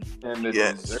 bro. And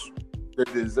the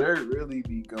dessert really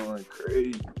be going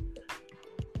crazy.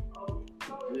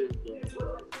 Yeah,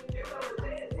 bro.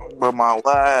 But my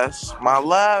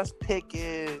last pick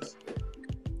is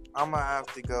I'm gonna have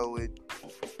to go with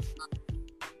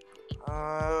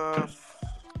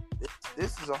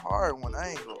this is a hard one. I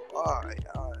ain't gonna lie.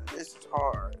 This is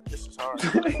hard.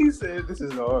 He said this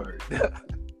is hard.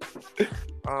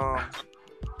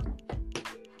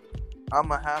 I'm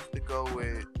gonna have to go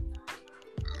with.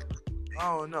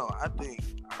 Oh no, I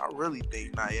really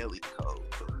think Nayeli Cole.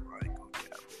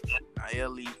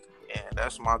 Nayeli, yeah,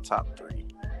 that's my top 3.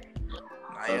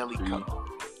 Nayeli Cole.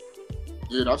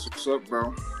 Yeah, that's what's up,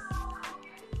 bro.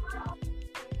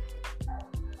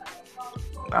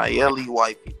 Nayeli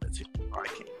wifey material. I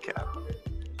can't cap.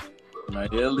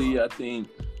 Nayeli, I think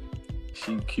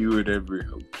she cute or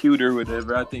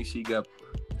whatever. I think she got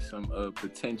some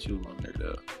potential on her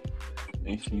though. I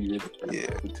think she really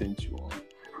got potential on her.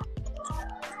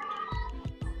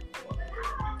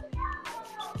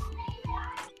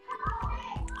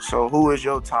 So who is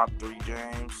your top 3,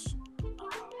 James?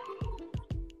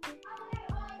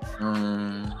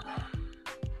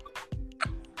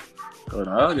 Hold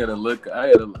on, I gotta look.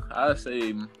 I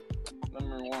say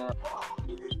number 1.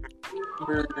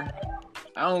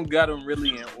 I don't got them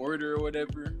really in order or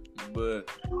whatever, but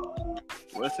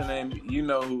what's her name? You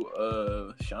know who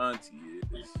Shanti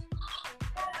is?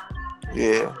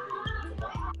 Yeah.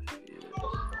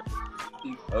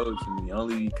 She owed to me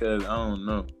only because I don't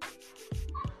know.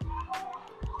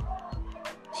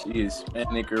 She is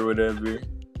Hispanic or whatever.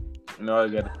 You know, I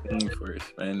got a thing for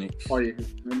Hispanics. Oh yeah,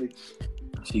 Hispanics.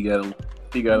 She got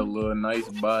a little nice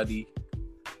body.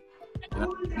 And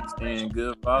I'm saying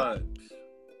good vibes.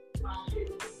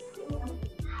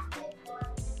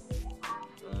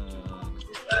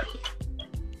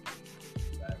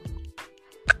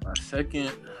 My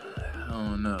second, I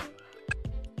don't know.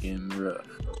 Getting rough.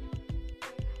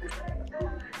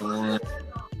 Let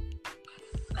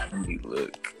me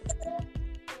look.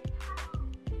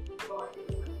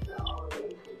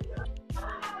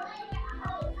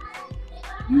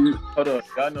 Hold on,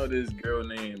 y'all know this girl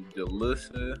named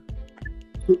Jalissa?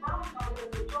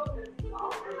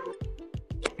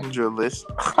 Jalissa?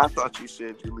 I thought you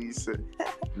said Jalissa.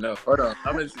 No, hold on.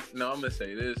 I'm gonna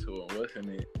say this one. What's her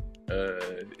name?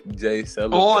 Jay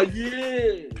Sullivan. Oh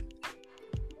yeah.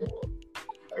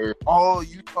 Oh,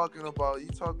 you talking about?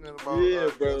 Yeah,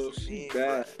 bro. She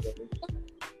bad.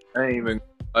 I ain't even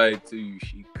lie to you.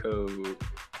 She cold,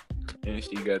 and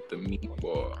she got the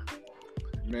meatball.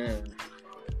 Man.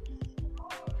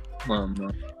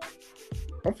 Mama.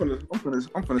 I'm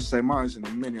finna say mine's in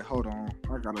a minute. Hold on,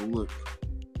 I gotta look.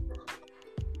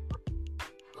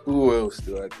 Who else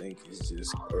do I think is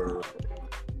just cold?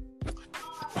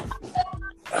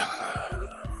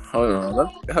 Hold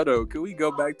on. Can we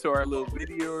go back to our little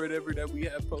video or whatever that we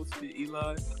have posted,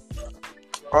 Eli?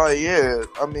 Oh yeah,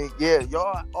 I mean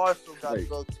y'all also gotta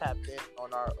go tap in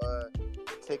on our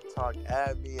TikTok.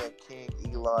 Add me at King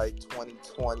Eli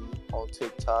 2020 on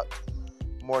TikTok.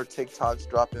 More TikToks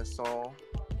dropping soon.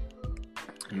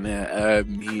 Man, add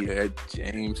me at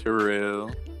James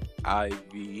Harrell,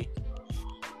 Ivy.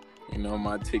 You know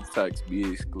my TikToks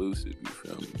be exclusive. You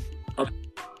feel me?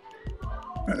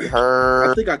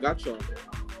 I think I got y'all.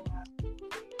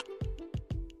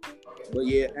 But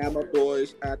yeah, add my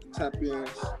boys, add the tap ins.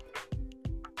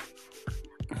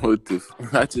 What the?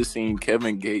 I just seen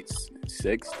Kevin Gates'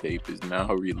 sex tape is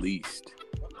now released,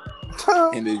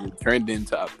 and it's a trending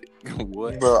topic.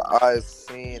 What? Bro, I've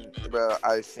seen it, bro.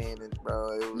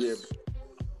 It was,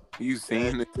 You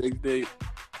seen the sex tape?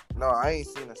 No, I ain't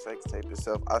seen the sex tape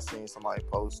itself. I seen somebody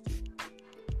post it.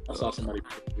 I saw somebody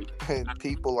post it. And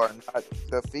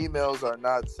the females are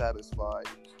not satisfied.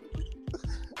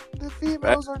 The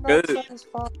females are not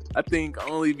satisfied. I think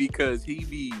only because he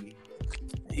be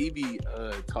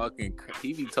talking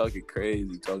crazy,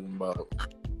 talking about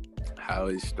how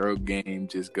his stroke game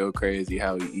just go crazy,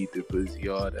 how he eat the pussy,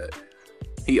 all that.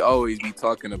 He always be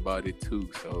talking about it too.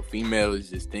 So females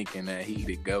just thinking that he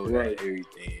the goat at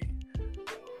everything.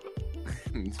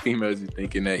 Females is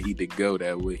thinking that he the goat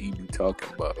at what he be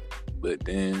talking about. But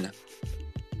then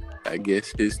I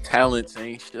guess his talents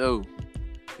ain't show.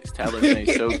 His talents ain't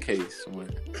showcased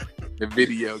The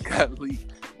video got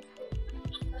leaked.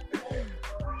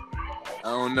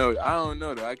 I don't know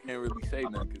though. I can't really say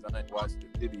nothing because I ain't watched the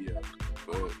video.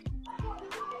 But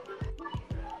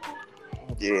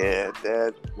Yeah,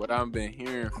 that. what I've been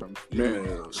hearing from Man,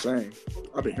 females, same.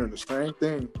 I've been hearing the same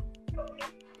thing.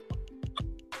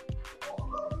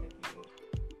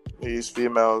 These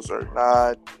females are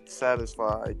not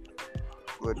satisfied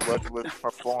with what was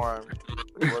performed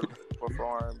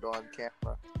on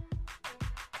camera.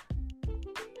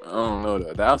 I don't know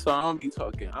though. That's why I don't be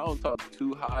talking. I don't talk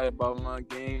too high about my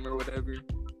game or whatever.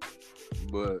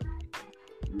 But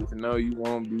just know you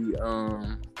won't be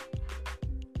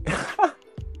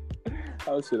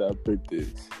how should I put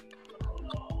this?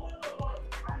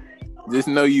 Just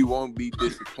know you won't be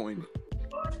disappointed.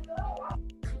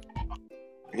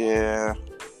 Yeah,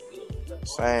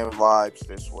 same vibes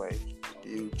this way.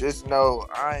 You just know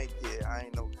I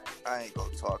ain't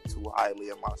gonna talk too highly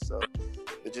of myself,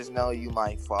 but just know you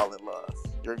might fall in love.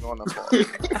 You're gonna fall in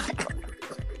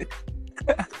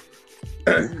love.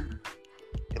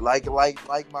 like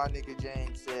my nigga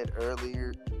James said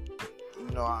earlier, you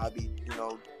know, I be,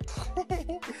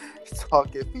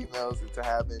 talking females into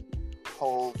having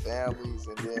whole families,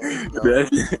 and then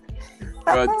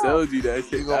I told you that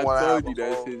shit. I told you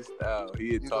that's whole, his style.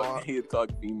 He'd talk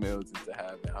females into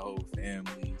having whole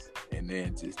families and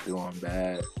then just doing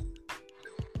bad.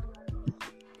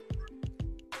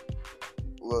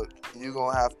 Look, you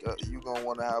gonna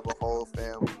want to have a whole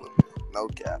family with no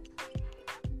cap.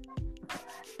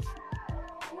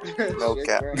 No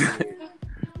cap.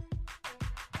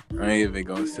 I ain't even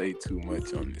gonna say too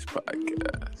much on this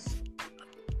podcast.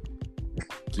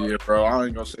 Yeah, bro, I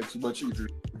ain't gonna say too much either.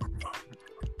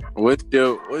 What's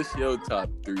your top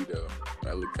 3 though?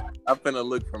 I'm finna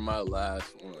look for my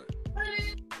last one.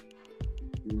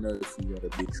 You know she gotta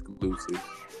be exclusive.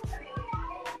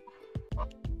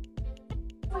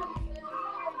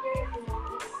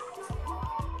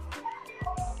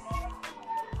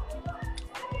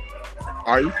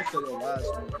 Alright, you can say your last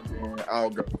one, and then I'll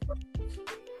go.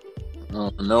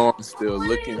 No, I'm still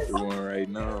looking for one right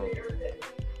now.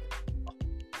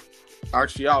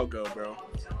 Actually, I'll go, bro.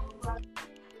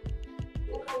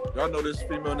 Y'all know this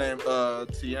female named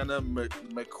Tiana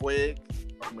McQuigg?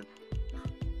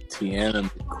 Tiana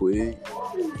McQuigg?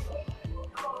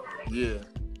 Yeah.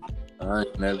 I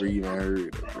ain't never even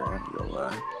heard of her, I'm gonna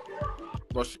lie.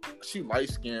 Bro, she light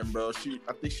skinned, bro.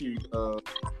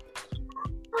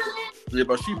 Yeah,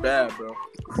 but she bad, bro.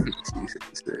 She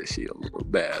said she a little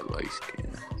bad light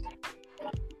skin.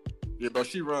 Yeah, but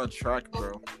she run track,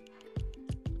 bro.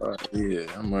 Yeah,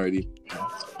 I'm already.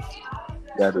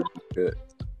 That'll be good.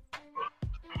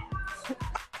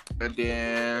 And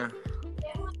then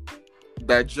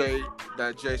that Jay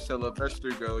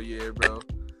Sylvester girl, yeah, bro.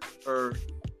 Her.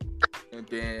 And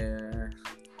then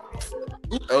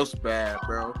who else bad,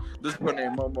 bro? This one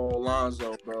named Momo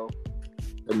Alonzo, bro.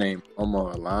 Her name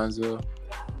Momo Alonzo.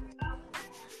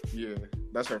 Yeah,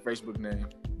 that's her Facebook name.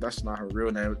 That's not her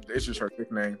real name. It's just her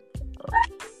nickname.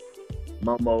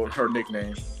 Momo, her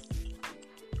nickname.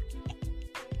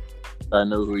 I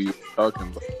know who you're talking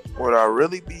about.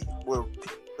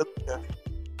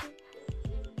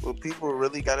 What people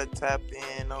really gotta tap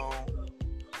in on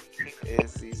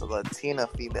is these Latina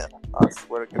female. I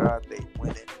swear to God, they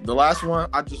win it. The last one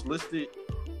I just listed,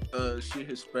 she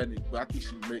Hispanic, but I think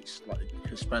she mixed like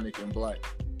Hispanic and black.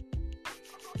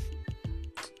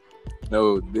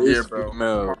 No, this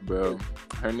female, bro.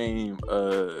 Her name,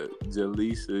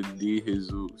 Jalisa De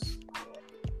Jesus.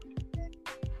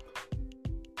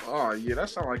 Oh yeah, that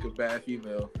sounds like a bad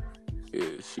female.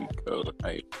 Yeah, she go.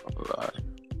 I ain't gonna lie.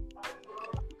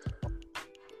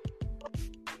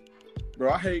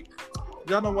 Bro, I hate.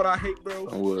 Y'all know what I hate, bro?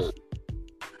 What?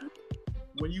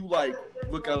 When you like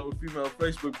look at a female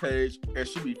Facebook page and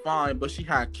she be fine, but she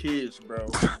had kids, bro.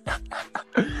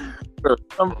 Bro,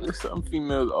 some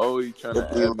females always trying to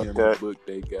add me in the book.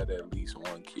 They got at least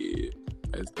one kid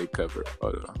as they cover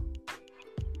photo.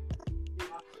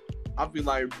 I be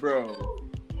like, bro,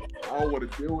 I don't want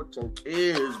to deal with your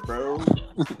kids, bro.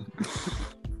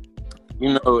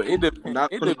 You know, it depends.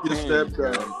 It depends,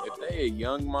 bro. If they a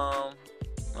young mom,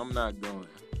 I'm not going.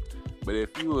 But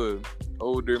if you a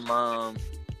older mom,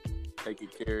 taking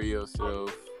care of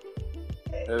yourself,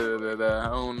 I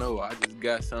don't know. I just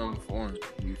got something for them.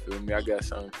 You feel me? I got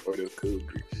something for the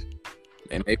Cougars,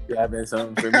 and they having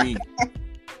something for me.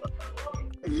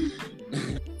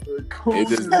 It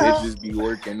just be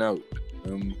working out.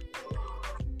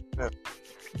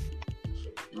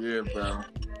 Yeah, bro.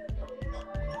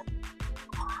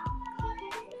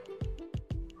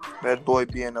 That boy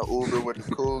be in the Uber with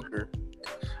the Cougar.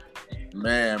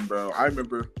 Man, bro, I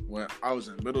remember when I was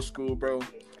in middle school, bro.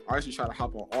 I used to try to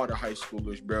hop on all the high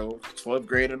schoolers, bro. 12th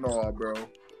grade and all, bro.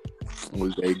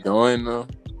 Was they going though?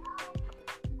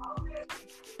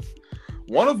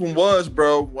 One of them was,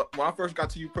 bro. When I first got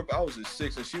to UPrep, I was in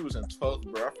 6th and she was in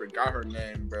 12th, bro. I forgot her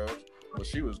name, bro. But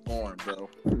she was going, bro.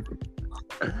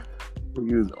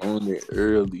 He was on it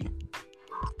early.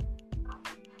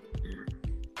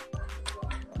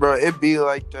 Bro, it be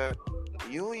like that.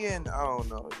 Union, I don't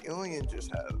know. Union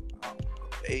just had,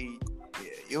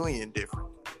 Union different.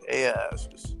 They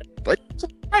asses. Like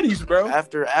some baddies, bro.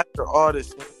 After all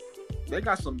this, They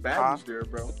got some baddies there,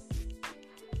 bro.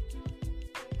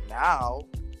 now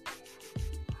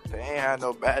they ain't had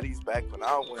no baddies back when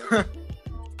I went.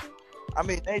 I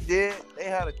mean, they did. They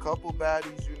had a couple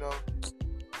baddies, you know.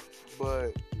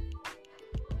 But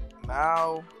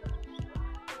now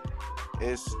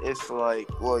it's like,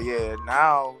 well, yeah,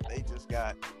 now they just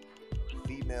got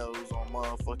females on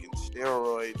motherfucking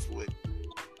steroids with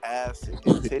ass and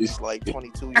titties like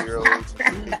 22-year-olds.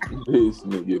 This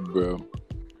nigga, bro.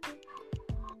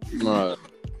 Nah.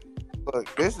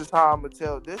 Look, this is how I'm gonna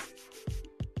tell this.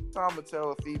 How I'm gonna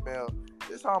tell a female.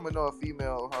 This is how I'm gonna know a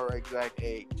female her exact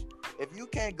age. If you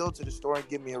can't go to the store and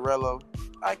give me a Rello,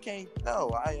 I can't.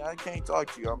 No, I can't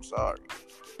talk to you. I'm sorry.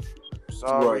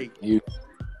 Sorry. You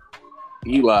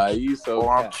Eli, you so.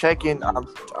 Or I'm checking. I'm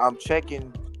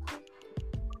checking.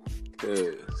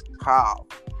 Cause. How?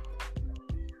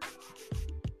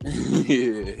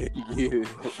 Yeah.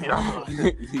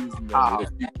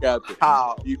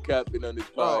 How? You capping on this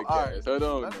podcast. Oh, right. Hold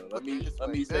on. Let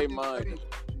me say mine.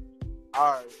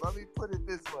 All right. Let me put it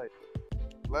this way.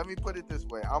 Let me put it this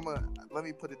way.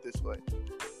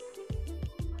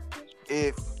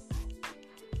 If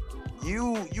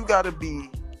you gotta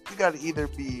either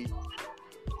be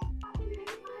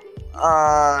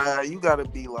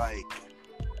like,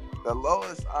 the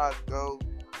lowest I'd go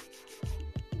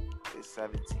is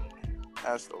 17.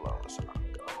 That's the lowest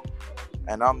I'd go.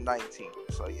 And I'm 19.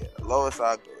 So yeah, the lowest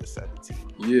I'd go is 17.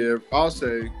 Yeah, I'll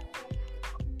say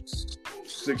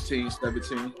 16,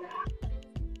 17.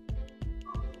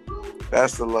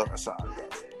 That's the lowest I'd go.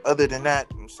 Other than that,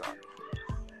 I'm sorry.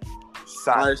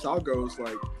 Highest I'll go is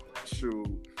like, shoot.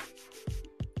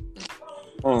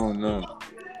 Oh no.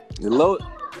 The low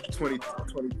 20,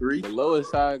 23. The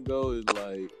lowest I go is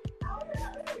like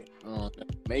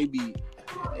maybe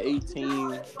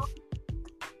 18,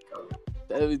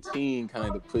 17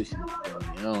 kind of pushing it for me.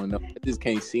 I don't know. I just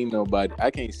can't see nobody.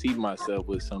 I can't see myself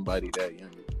with somebody that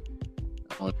younger.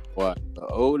 I don't know why. The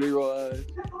older wise,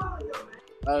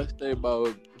 I'd say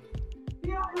about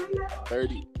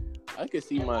 30. I could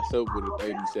see myself with a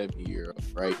 37-year-old,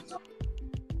 right?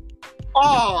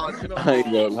 Oh, no. I ain't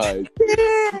gonna lie.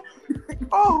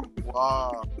 Oh,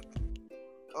 wow.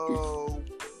 Oh,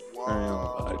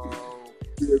 wow.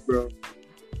 Yeah, bro.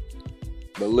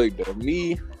 But look, though,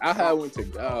 I went to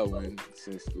Godwin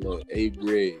since 8th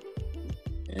grade.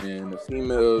 And the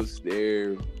females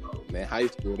there in high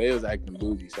school, they was acting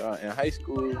bougie. So in high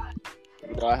school,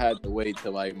 I had to wait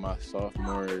till like my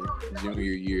sophomore,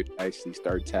 junior year to actually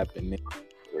start tapping in.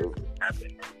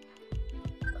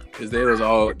 Because they was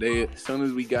as soon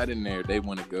as we got in there, they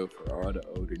want to go for all the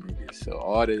older niggas. So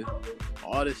all the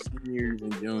seniors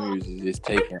and juniors is just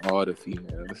taking all the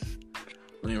females.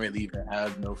 We didn't really even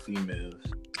have no females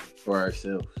for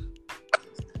ourselves.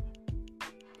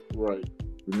 Right.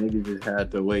 The niggas just had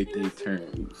to wait their turn.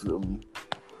 You feel me?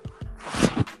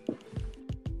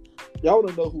 Y'all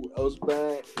wanna know who else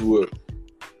bad? What?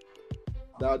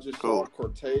 Now just saw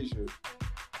Cortasia.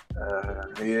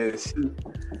 Yeah,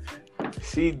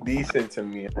 she decent to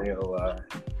me. I ain't gonna lie,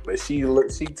 but she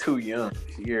too young.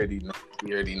 She already know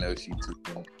she too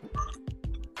young.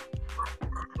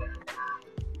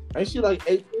 Ain't she like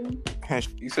 18?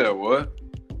 You said what?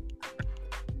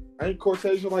 Ain't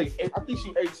Cortasia like 8? I think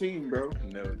she's 18, bro.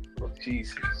 No,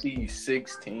 she's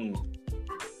 16.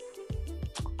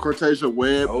 Cortasia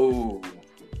Webb. Oh,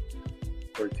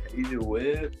 Cortasia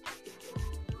Webb.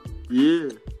 Yeah.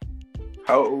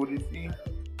 How old is she?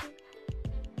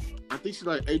 I think she's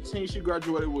like 18. She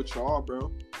graduated with y'all,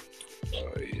 bro.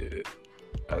 Oh yeah,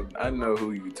 I know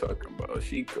who you talking about.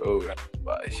 She cold.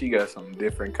 She got some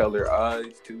different color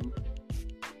eyes too.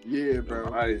 Yeah, bro.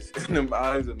 Them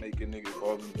eyes are making niggas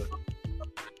fall in love.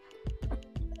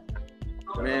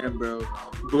 Man, bro.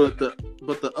 But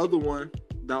the other one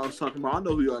that I was talking about, I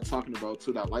know who y'all talking about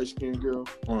too. That light skinned girl.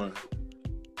 One.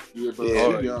 Yeah, bro.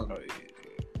 Yeah. She young. Oh, yeah.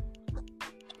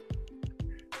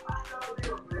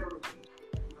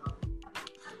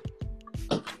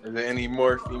 Is there any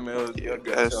more females? Yeah, Y'all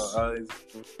got your eyes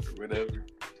or whatever?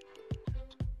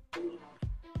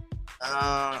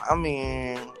 I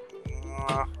mean,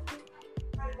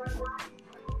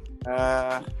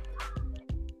 let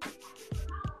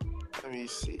me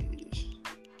see.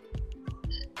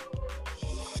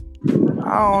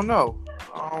 I don't know.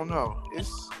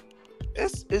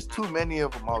 It's too many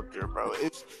of them out there, bro.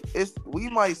 It's we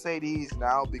might say these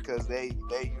now because they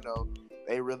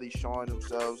they really showing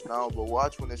themselves now. But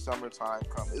watch when the summertime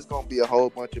comes, it's gonna be a whole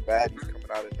bunch of baddies coming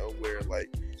out of nowhere. Like,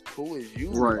 who is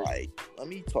you? Right. Like, let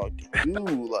me talk to you.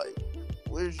 Like,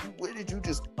 where did you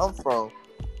just come from?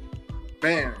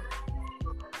 Man.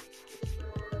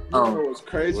 You know what's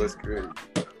crazy? What's crazy?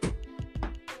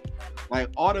 Like,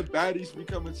 all the baddies be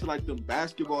coming to, like, them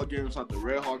basketball games, like the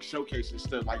Red Hawk Showcase and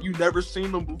stuff. Like, you never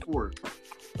seen them before.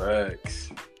 Facts.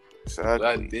 Exactly.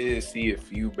 I did see a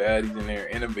few baddies in there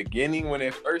in the beginning when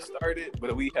it first started,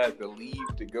 but we had to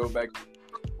leave to go back.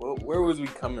 Well, where was we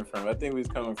coming from? I think we was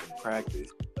coming from practice.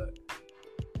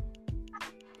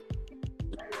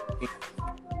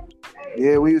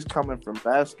 Yeah, we was coming from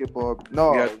basketball.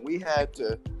 No, Yeah. we had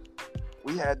to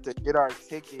get our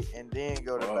ticket and then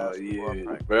go to basketball.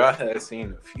 Yeah. But I had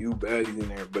seen a few baddies in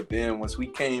there, but then once we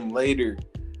came later,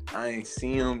 I ain't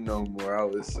seen them no more. I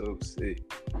was so sick.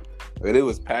 But it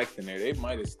was packed in there. They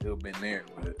might have still been there,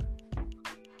 but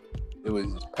it was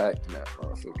just packed in that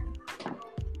motherfucker.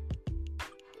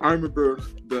 I remember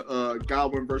the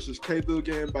Godwin versus Kville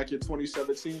game back in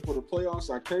 2017 for the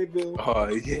playoffs at Kville. Oh,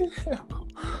 yeah.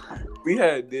 We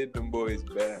had did them boys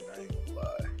bad, I ain't gonna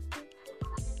lie.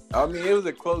 I mean, it was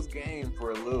a close game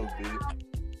for a little bit.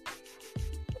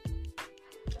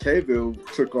 Kville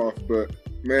took off, but,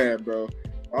 man, bro,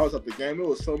 I was at the game. There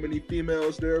was so many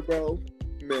females there, bro.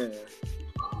 Man.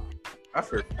 I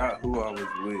forgot who I was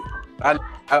with.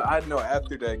 I know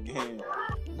after that game,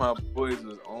 my boys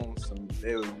was on some.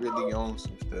 They was really on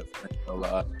some stuff. A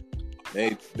lot.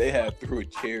 They had threw a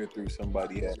chair through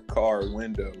somebody's car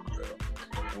window, bro,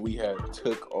 and we had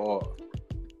took off.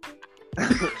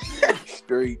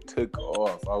 Straight took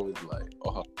off. I was like,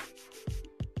 oh.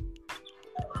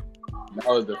 That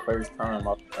was the first time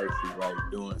I was actually like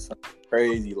doing something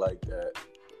crazy like that.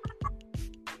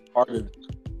 Part of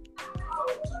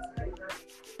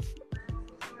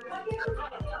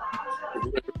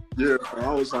Yeah, bro.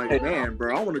 I was like, man,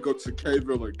 bro, I want to go to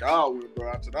Kville and Godwin, bro.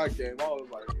 After that game, I was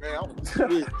like, man, I want to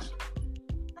switch.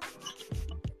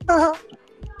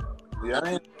 Yeah, I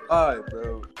ain't lie,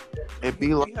 bro. It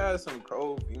be like We had some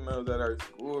cold females at our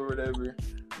school or whatever,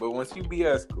 but once you be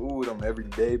at school with them every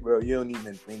day, bro, you don't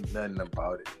even think nothing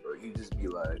about it, bro. You just be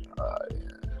like,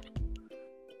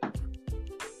 yeah.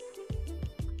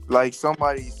 like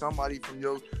somebody from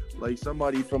your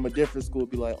somebody from a different school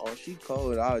be like, oh, she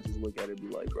cold. I'll just look at her and be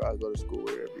like, bro, I go to school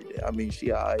with her every day. I mean,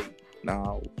 she alright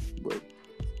now, but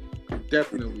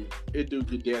Definitely. It do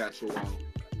get dead after a while.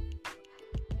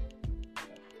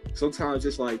 Sometimes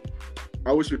it's like,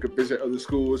 I wish we could visit other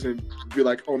schools and be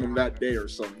like on them that day or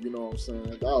something. You know what I'm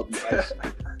saying? That would be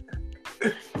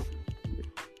nice.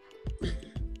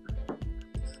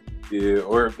 Yeah,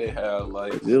 or if they have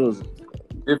like it was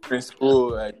different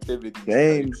school activities,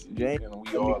 James, and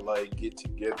we all like get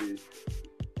together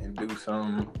and do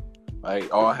something.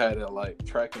 Like all had a like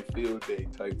track and field day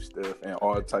type stuff, and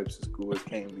all types of schools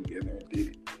came together and did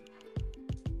it.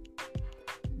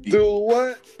 Dude,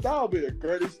 what? That would be the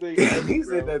greatest thing ever, He bro.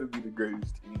 said that would be the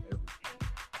greatest thing ever.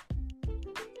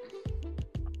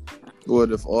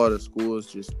 what if all the schools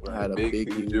just Like, had a big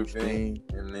huge huge event, thing?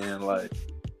 and then like,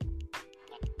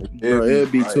 Bro,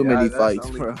 it'd be like, too many that's fights,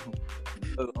 only- bro.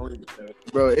 that's only-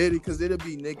 Bro, because it'll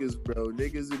be niggas, bro.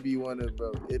 Niggas would be one of,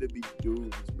 bro. It'll be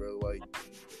dudes, bro. Like,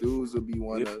 dudes would be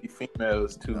one It'd of be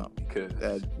females too, No. because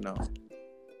that. No,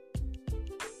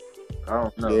 I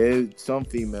don't know. yeah, some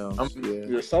females. I'm- Yeah,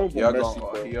 Yeah, some of them Y'all messy,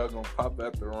 gonna, bro. y'all gonna pop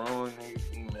at the wrong nigga,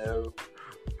 female,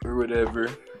 or whatever,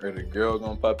 or the girl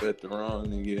gonna pop at the wrong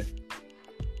nigga,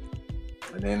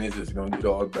 and then it's just gonna get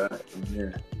all bad from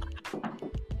there.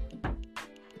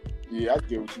 Yeah, I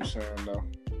get what you're saying, though.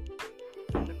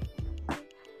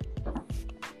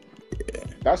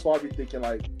 That's why I be thinking,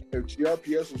 like, if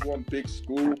GLPS was one big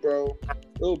school, bro,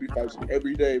 it would be fights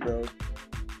every day, bro.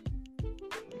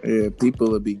 yeah.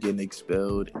 People would be getting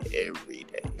expelled every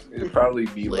day. It'd probably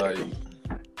be Literally.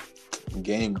 like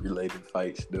gang-related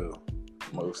fights, though.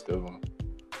 Most of them.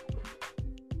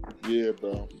 Yeah,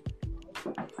 bro.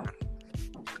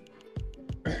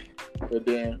 But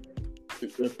then,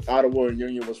 if Ottawa and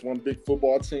Union was one big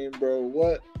football team, bro,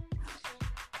 what?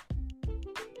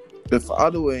 If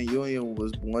Ottawa and Union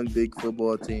was one big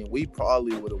football team, we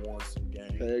probably would have won some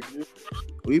games. Heck, yeah.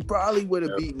 We probably would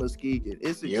have Yep. beat Muskegon.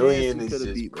 It's a Union chance we is could have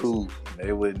just beat cool.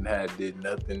 They wouldn't have did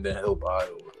nothing to help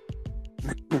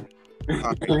Iowa.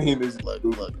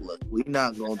 Look. We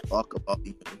not gonna talk about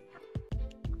you.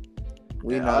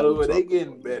 They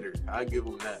getting better. I give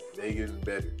them that. They getting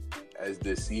better as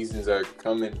the seasons are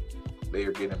coming. They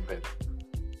are getting better.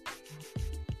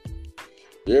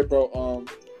 Yeah, bro.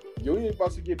 Union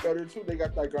about to get better too. They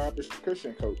got that Grand Rapids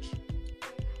Christian coach.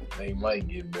 They might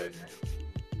get better.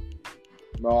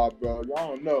 Nah, bro.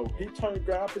 Y'all don't know. He turned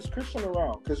Grand Rapids Christian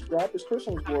around because Grand Rapids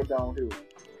Christian was going downhill.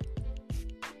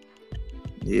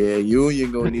 Yeah,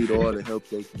 Union gonna need all the help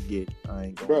they can get. I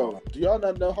ain't gonna lie. Do y'all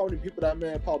not know how many people that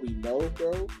man probably know,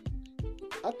 bro?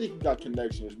 I think he got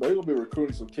connections, but he gonna be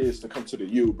recruiting some kids to come to the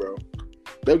U, bro.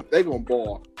 They gonna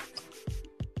ball.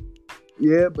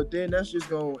 Yeah, but then it's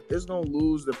gonna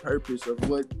lose the purpose of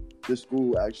what the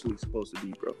school actually supposed to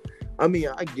be, bro. I mean,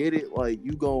 I get it. Like,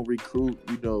 you gonna recruit,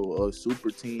 a super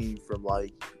team from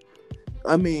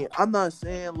I mean, I'm not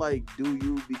saying do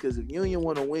you, because if Union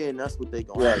want to win, that's what they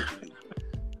gonna have to do.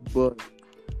 But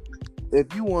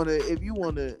if you really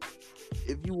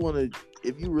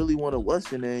want to what's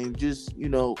the name, just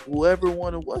whoever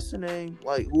want to what's the name,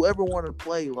 whoever want to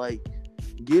play,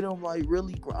 get them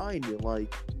really grinding,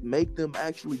 make them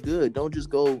actually good. Don't just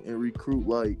go and recruit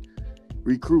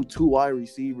 2 wide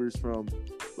receivers from,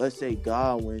 let's say,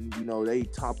 Godwin, they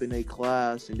top in their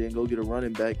class, and then go get a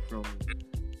running back from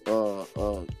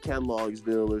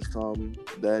Catalogsville or something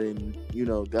that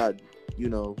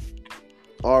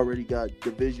already got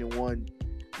Division I,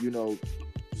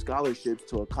 scholarships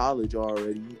to a college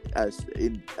already as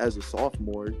a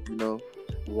sophomore,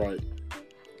 right?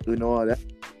 All that,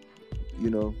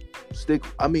 stick.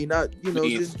 I mean, not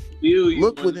just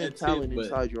look within talent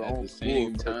inside your own school. At the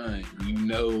same time, you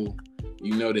know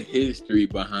the history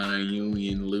behind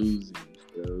Union losing.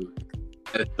 So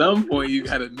at some point, you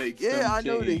gotta make. Yeah, I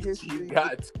know the change. history. You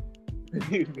got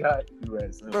to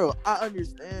at some. Bro, I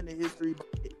understand the history.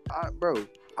 I'm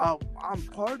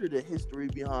part of the history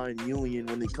behind Union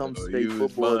when it comes to their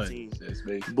football team. That's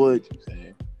basically what you're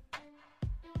saying.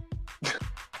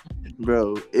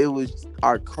 Bro, it was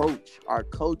our coach. Our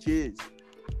coaches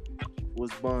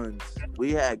was buns.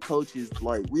 We had coaches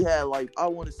I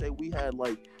want to say we had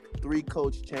 3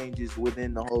 coach changes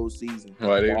within the whole season.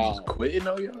 Why they was quitting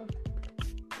on y'all?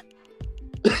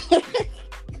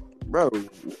 Bro,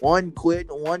 one quit,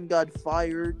 one got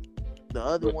fired, the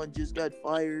other one just got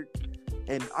fired.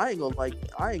 And I ain't gonna lie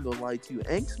to you.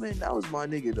 Anksman, that was my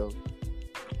nigga though.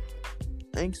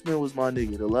 Anksman was my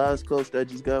nigga. The last coach that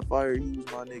just got fired, he was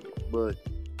my nigga. But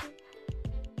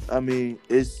I mean,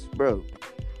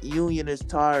 Union is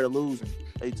tired of losing.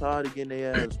 They tired of getting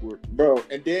their ass worked. Bro,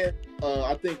 and then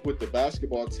I think with the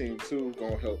basketball team too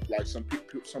gonna help. Some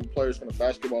players from the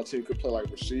basketball team could play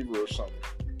receiver or something.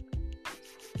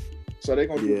 So they're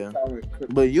gonna do talent.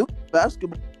 But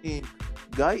basketball team,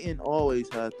 Guyton always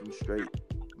had them straight.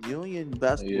 Union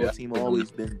basketball team always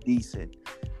been decent.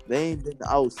 They ain't been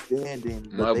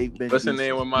outstanding, but they've been what's decent. the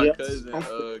name of my cousin,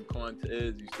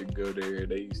 Quantez, used to go there.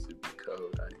 They used to be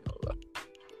cold. I ain't gonna lie.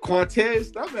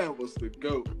 Quantez, that man was the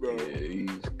GOAT, bro. Yeah, he's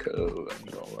cold. I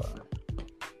ain't gonna lie.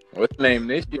 What's the name?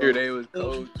 This year they was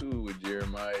cold too with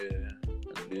Jeremiah and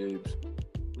Bibbs.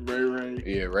 Ray.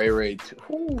 Yeah, Ray too.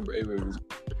 Ray was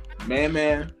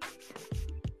man.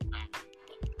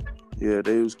 Yeah,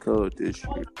 they was cold this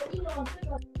year.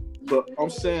 But I'm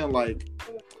saying,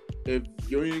 if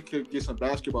Union could get some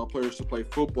basketball players to play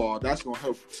football, that's gonna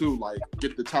help too.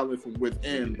 Get the talent from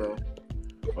within, bro.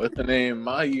 What's the name?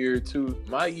 My year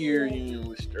Union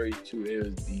was straight too. It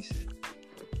was decent.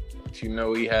 But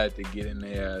we had to get in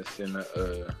their ass in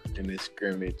the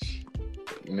scrimmage.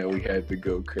 We had to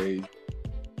go crazy.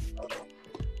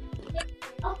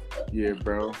 Yeah,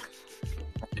 bro.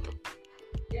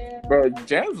 Bro,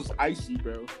 Jams was icy,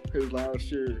 bro. His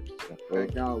last year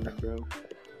at Galvin, bro.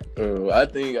 I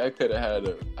think I could have had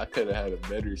a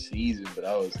better season, but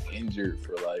I was injured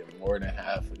for more than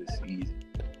half of the season.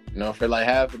 For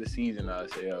half of the season, I'd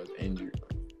say I was injured,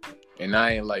 and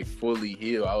I ain't fully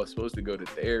healed. I was supposed to go to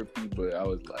therapy, but I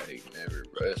was never,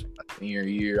 bro. That's my senior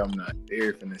year. I'm not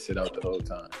there finna sit out the whole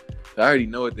time. I already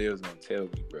know what they was gonna tell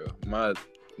me, bro.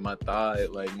 My thigh,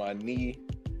 my knee.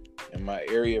 And my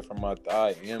area from my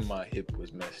thigh and my hip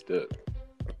was messed up.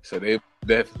 So they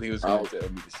definitely was going to tell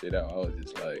me to sit out. I was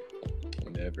just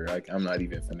whatever. I'm not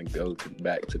even finna go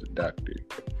back to the doctor.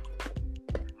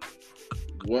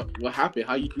 What happened?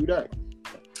 How you do that?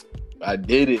 I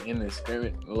did it in the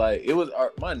scrimmage.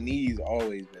 My knees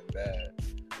always been bad.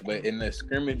 But in the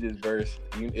scrimmages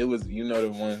it was,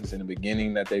 the ones in the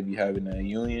beginning that they be having at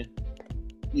Union.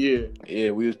 Yeah.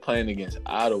 Yeah, we was playing against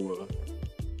Ottawa.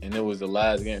 And it was the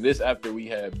last game. This after we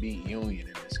had beat Union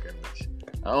in the scrimmage.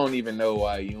 I don't even know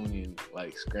why Union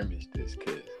scrimmaged this,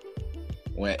 cause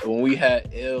when we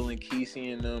had L and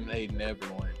Kesey and them, they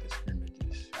never wanted the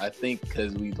scrimmages. I think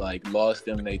because we like lost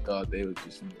them, they thought they was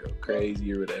just gonna go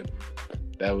crazy or whatever.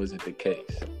 That wasn't the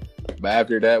case. But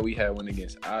after that, we had one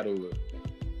against Ottawa,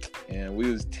 and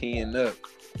we was teeing up.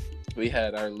 We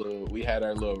had our little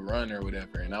run or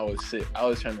whatever, and I was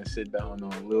trying to sit down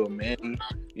on Lil Manny.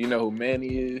 You know who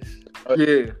Manny is?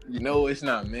 Yeah. No, it's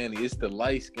not Manny. It's the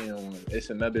light skinned one. It's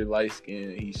another light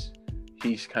skin.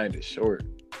 He's kind of short.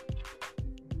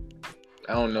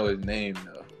 I don't know his name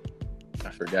though.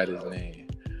 I forgot his name,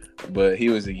 but he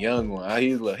was a young one.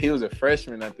 He was a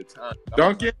freshman at the time.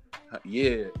 Duncan?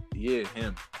 Yeah,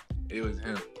 him. It was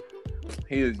him.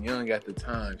 He was young at the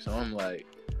time, so I'm like,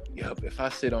 yup, if I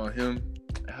sit on him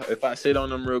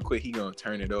real quick, he gonna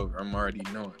turn it over. I'm already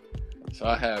knowing. So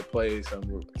I had played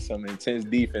some intense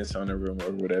defense on the rim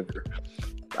or whatever.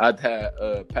 I'd had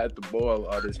pat the ball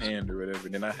out his hand or whatever.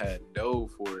 Then I had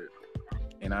dove for it,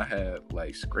 and I had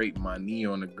like scraped my knee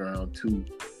on the ground too.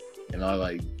 And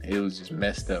it was just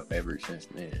messed up ever since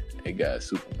then. It got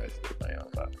super messed up. I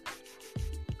don't know.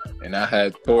 And I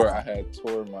had tore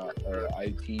my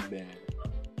IT band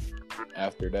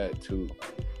after that too.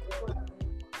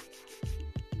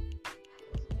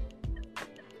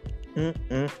 Yeah.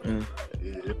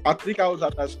 I think I was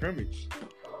at that scrimmage.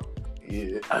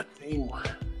 Yeah, I think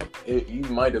you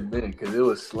might have been because it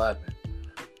was slapping.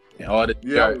 And all the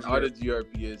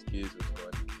GRPS kids was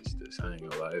going against us. I ain't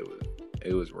gonna lie,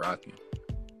 it was rocking.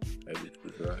 It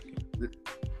was rocking.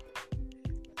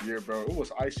 Yeah, bro, it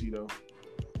was icy though.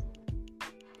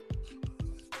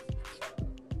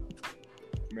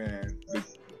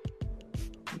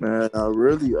 Man, I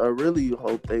really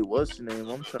hope they what's the name.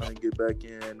 I'm trying to get back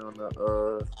in on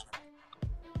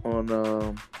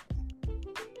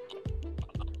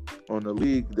the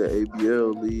league, the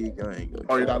ABL league. I ain't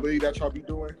gonna. That league that y'all be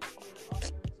doing?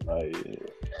 Oh yeah.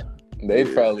 They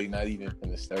probably not even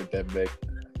gonna start that back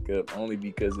up only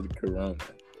because of the corona.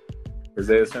 Because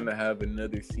they was trying to have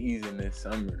another season this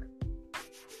summer.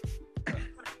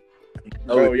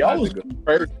 Oh, y'all was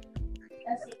crazy.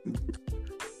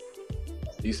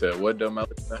 You said what though,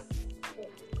 Malik?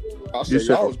 I said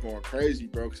y'all was going crazy,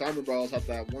 bro. Because I remember I was at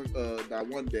that one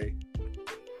day.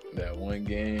 That one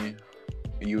game.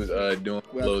 You was doing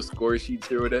little score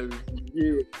sheets or whatever?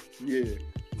 Yeah.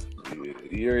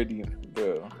 You already,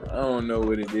 bro, I don't know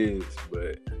what it is,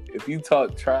 but if you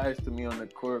talk trash to me on the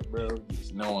court, bro,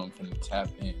 just know I'm finna tap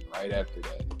in right after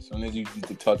that. As soon as you get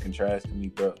to talking trash to me,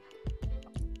 bro,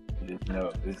 just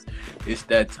know it's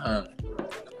that time.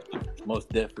 Most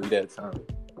definitely that time.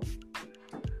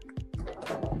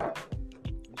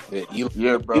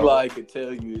 Yeah, bro. Eli could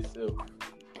tell you himself.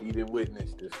 He done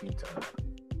witnessed this few times.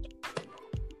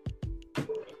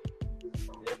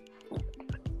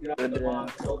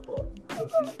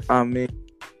 I mean,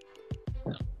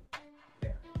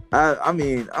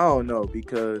 I don't know,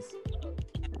 because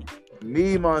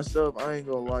me myself, I ain't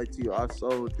gonna lie to you. I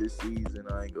sold this season.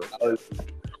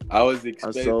 I was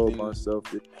expecting sold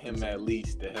myself him at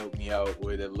least to help me out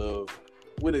with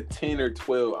a 10 or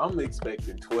 12. I'm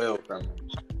expecting 12 from him.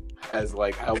 As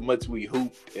like how much we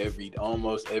hooped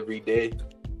almost every day.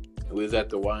 It was at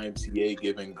the YMCA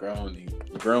giving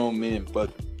grown men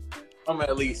buckets. I'm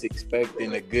at least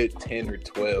expecting a good 10 or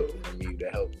 12 from me to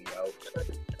help me out.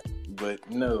 But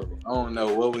no, I don't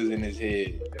know what was in his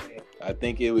head. I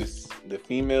think it was the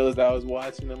females that I was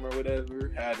watching them or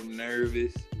whatever, had him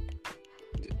nervous.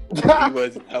 He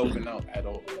wasn't helping out at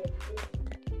all.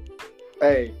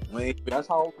 Hey, that's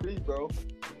how it be, bro.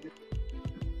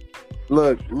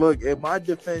 Look, in my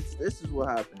defense, this is what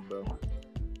happened, bro.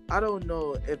 I don't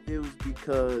know if it was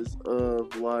because of,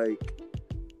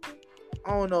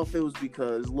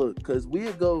 because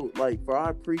we'd go, for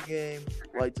our pregame,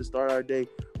 to start our day,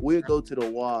 we'd go to the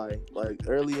Y,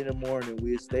 early in the morning.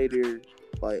 We'd stay there,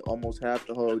 almost half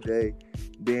the whole day.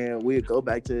 Then we'd go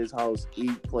back to his house,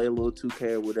 eat, play a little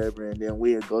 2K or whatever, and then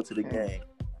we'd go to the game.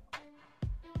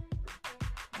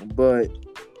 But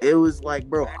it was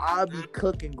bro, I'll be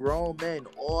cooking grown men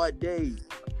all day.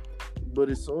 But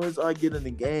as soon as I get in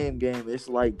the game, it's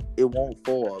it won't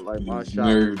fall. My shot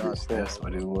will not fall. That's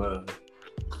what it was.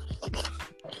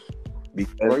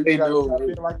 Because they do tap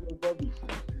in like your brother.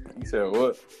 You said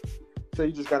what? So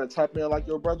you just gotta tap in like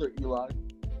your brother, Eli.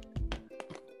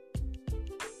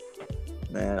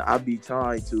 Man, I be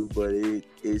trying to, but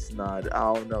it's not.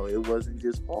 I don't know. It wasn't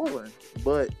just falling.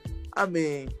 But I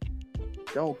mean,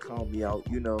 don't count me out.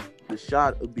 The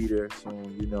shot will be there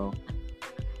soon.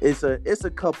 It's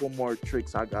a couple more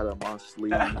tricks I got up my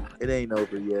sleeve. It ain't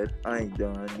over yet. I ain't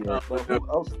done yet. Who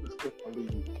else is in the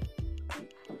league?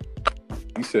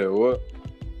 You said what?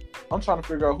 I'm trying to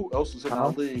figure out who else is in our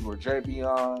league or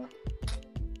Javion.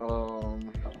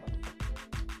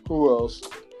 Who else?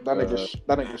 That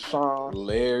nigga Sean.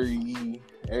 Larry.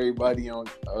 Everybody on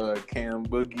Cam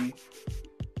Boogie.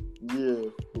 Yeah.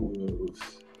 Who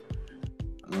else?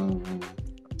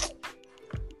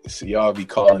 So y'all be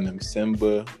calling him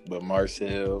Simba, but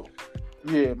Marcel.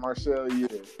 Yeah, Marcel, yeah.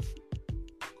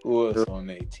 Who else on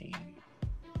their team?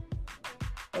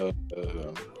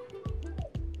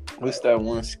 What's that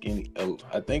one skinny? Oh,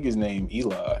 I think his name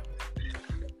Eli.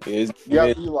 Eli.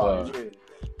 Yeah.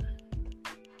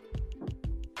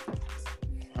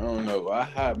 I don't know. I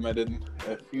have met a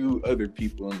few other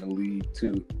people in the league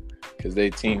too, because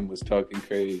their team was talking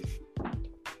crazy.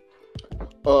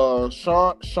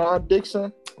 Sean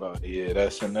Dixon. Oh yeah,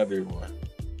 that's another one.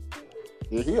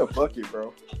 Yeah, he a bucket,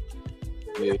 bro.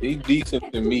 Yeah, he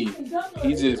decent to me.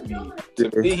 He just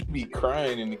be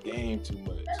crying in the game too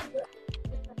much.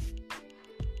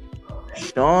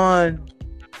 Sean,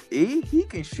 he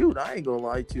can shoot. I ain't gonna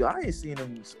lie to you. I ain't seen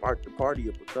him spark the party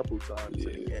up a couple times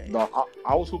in the game. No,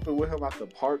 I was hooping with him at the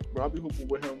park, bro. I be hooping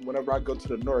with him whenever I go to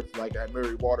the north, like at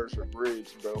Mary Waters or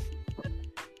Bridge, bro.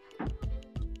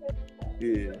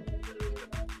 Yeah.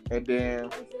 And then,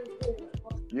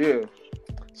 yeah.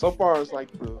 So far as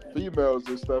like the females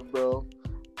and stuff, bro.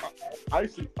 I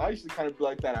used to kind of be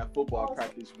like that at football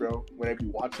practice, bro. When they be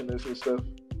watching this and stuff.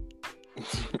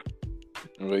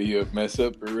 Well, you mess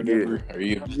up or whatever, or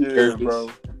you nervous?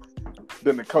 Bro.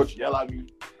 Then the coach yell at me.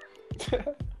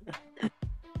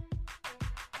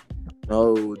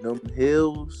 No, them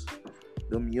hills,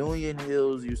 them Union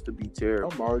Hills used to be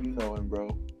terrible. I'm already knowing,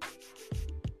 bro.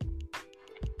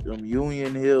 Them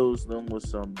Union Hills, them was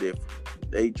something different.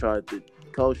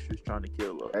 Coach was trying to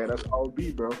kill us. Hey, that's how it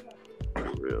be, bro.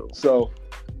 For real. So,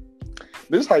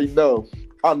 this is how you know.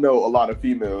 I know a lot of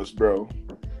females, bro.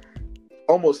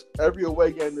 Almost every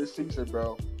away game this season,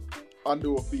 bro, I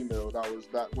knew a female that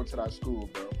went to that school,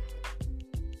 bro.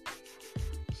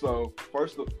 So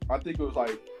first, I think it was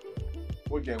like,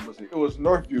 what game was it? It was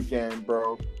Northview game,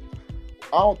 bro.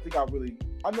 I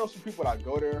know some people that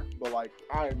go there, but like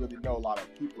I didn't really know a lot of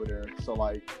people there. So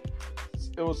like,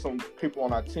 it was some people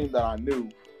on our team that I knew.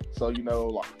 So you know,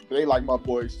 like they like my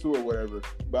boys too or whatever.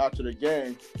 But after the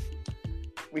game,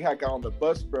 we had got on the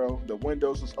bus, bro. The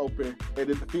windows was open, and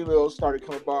then the females started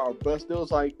coming by our bus. They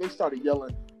started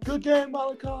yelling, "Good game,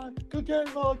 Malachi! Good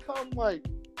game, Malachi!" I'm like,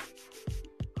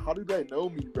 how do they know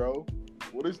me, bro?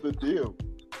 What is the deal?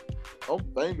 I'm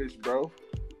famous, bro.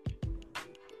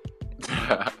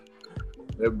 That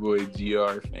boy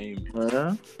GR famous.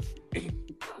 Uh-huh.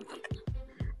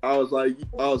 I was like,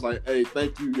 hey,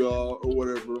 thank you, y'all, or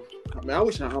whatever. I mean, I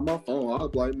wish I had my phone. I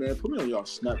was like, man, put me on y'all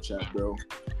Snapchat, bro.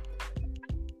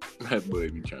 That boy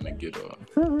be trying to get off.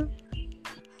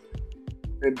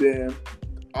 And then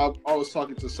I was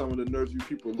talking to some of the Northview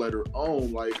people later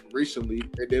on, like recently,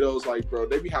 and then I was like, bro,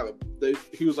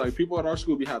 he was like, people at our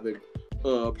school be having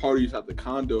parties at the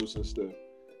condos and stuff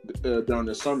during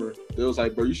the summer. They was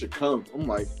like, bro, you should come. I'm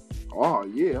like, oh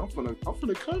yeah, I'm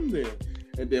finna come then.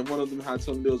 And then one of them had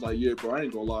something that was like, yeah, bro, I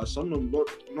ain't gonna lie, some of them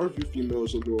Northview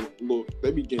females are a little,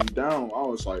 they be getting down. I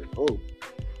was like, oh.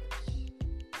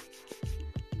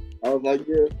 I was like,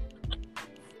 yeah.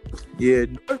 Yeah,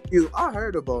 Northview. I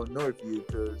heard about Northview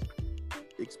because,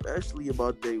 especially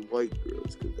about they white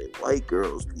girls, because they white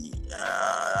girls be.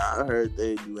 I heard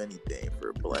they do anything for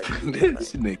a black.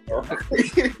 This nigga.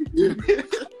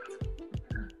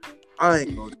 I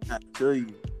ain't gonna tell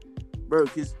you, bro.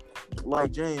 Because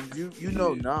like James, you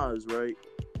know Nas, right?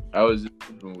 I was just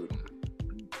with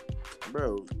him,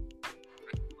 bro.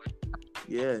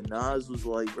 Yeah, Nas was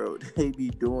like, bro, they be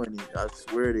doing it. I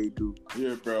swear they do.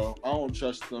 Yeah, bro. I don't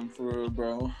trust them for real,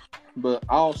 bro. But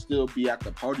I'll still be at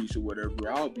the parties or whatever.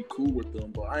 I'll be cool with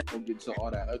them, but I ain't gonna get to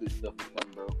all that other stuff with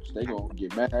them, bro. So they gonna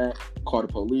get mad, call the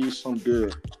police. I'm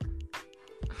good.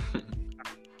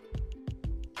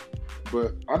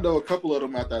 But I know a couple of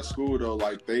them at that school though.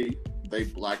 Like they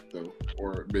black though,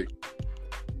 or big.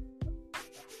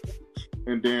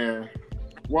 And then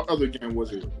what other game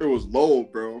was it? It was Lowell,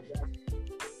 bro.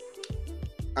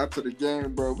 After the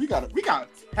game, bro, we got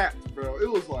tapped, bro.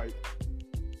 It was like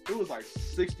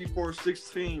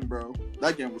 64-16, bro.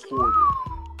 That game was horrible.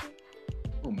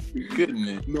 Oh my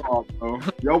goodness. No, bro.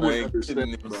 Y'all wouldn't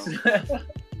understand it, bro.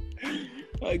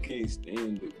 I can't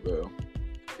stand it, bro.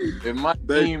 If my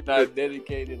team not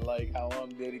dedicated like how I'm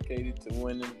dedicated to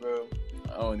winning, bro,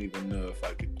 I don't even know if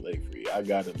I could play for you. I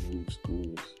gotta move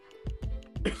schools.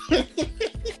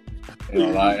 You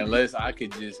know, like, unless I'm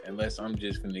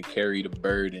just gonna carry the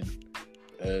burden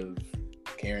of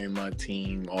carrying my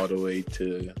team all the way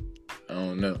to, I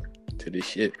don't know, to the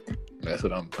shit. That's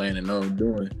what I'm planning on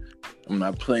doing. I'm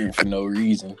not playing for no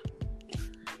reason.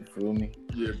 You feel me?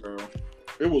 Yeah, bro.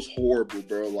 It was horrible,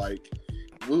 bro. Like,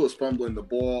 we was fumbling the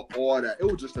ball, all that. It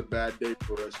was just a bad day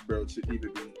for us, bro, to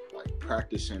even be like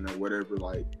practicing or whatever.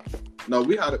 Like, no,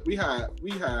 we had a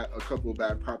couple of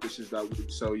bad practices that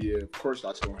week. So yeah, of course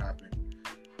that's gonna happen.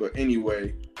 But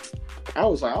anyway, I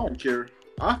was like, I don't care.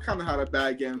 I kind of had a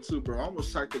bad game too, bro. I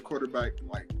almost sacked the quarterback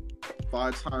like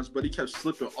 5 times, but he kept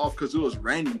slipping off because it was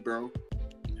rainy, bro.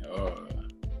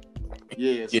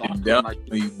 Yeah, so getting down on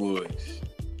you boys.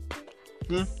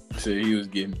 So he was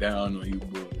getting down on you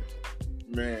boys.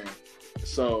 Man,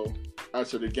 so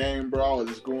after the game, bro, I was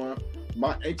just going.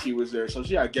 My auntie was there, so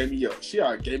she gave me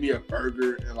a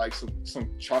burger and like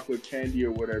some chocolate candy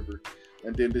or whatever.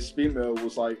 And then this female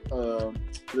was like,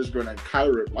 this girl named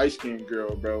Kyra, light skinned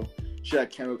girl, bro. She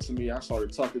came up to me. I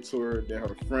started talking to her, then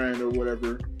her friend or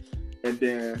whatever. And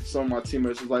then some of my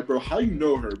teammates was like, bro, how you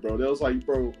know her, bro? They was like,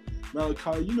 bro,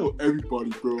 Malachi, you know everybody,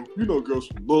 bro. You know girls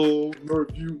from Lowell,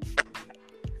 Northview.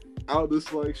 I was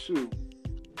just like, shoot.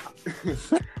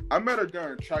 I met her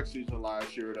during track season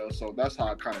last year, though, so that's how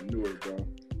I kind of knew her, bro.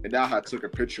 And now I took a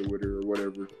picture with her or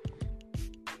whatever.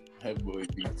 That boy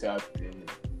be tapped in.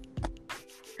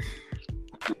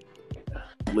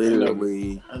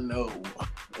 Literally. I know.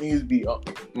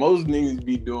 Most niggas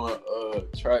be doing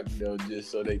track though just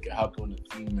so they can hop on the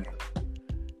female.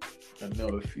 I know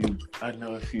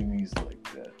a few niggas like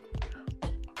that.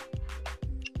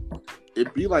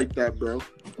 It be like that, bro.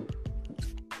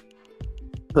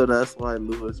 So that's why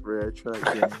Lewis rare track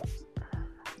games.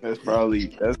 That's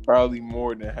probably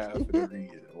more than half of the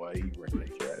reason why he ran the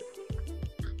track.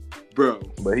 Bro.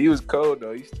 But he was cold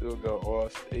though. He still got all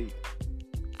state.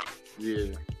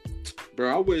 Yeah.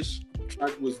 Bro, I wish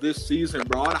track was this season,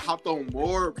 bro. I'd hopped on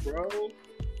more, bro.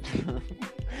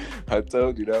 I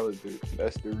told you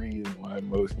that's the reason why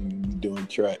most niggas be doing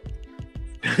track.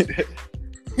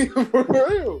 For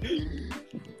real.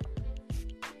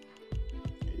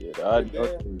 Yeah,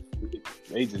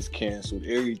 they just canceled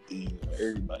everything.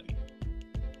 Everybody.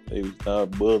 They was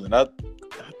not bulling. I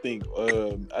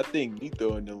think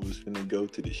Nito and them was finna go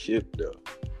to the ship though.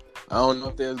 I don't know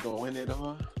if they was gonna win it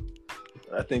all.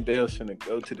 I think they was finna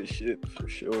go to the ship for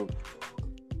sure.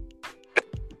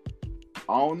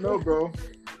 I don't know, bro.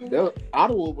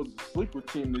 Ottawa was a sleeper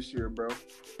team this year, bro.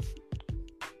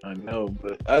 I know,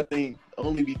 but I think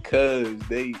only because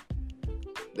they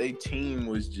team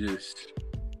was just,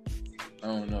 I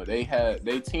don't know. They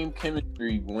team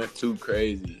chemistry went too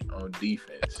crazy on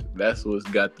defense. That's what's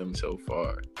got them so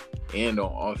far, and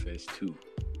on offense too.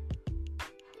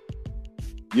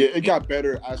 Yeah, it got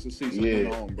better as the season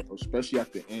went on, bro. Especially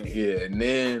at the end. Yeah, and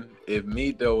then if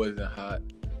Mito wasn't hot,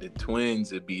 the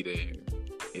Twins would be there.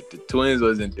 If the Twins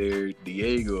wasn't there,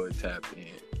 Diego would tap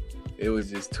in. It was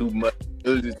just too much. It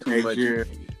was just too much. Yeah.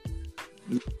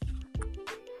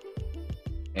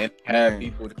 And have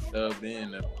people to sub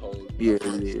in the whole. Yeah.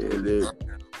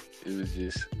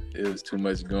 It was too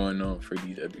much going on for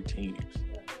these other teams.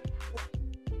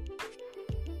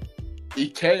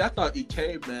 I thought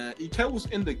man. EK was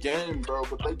in the game, bro,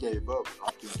 but they gave up,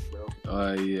 I think,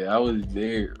 bro. Yeah, I was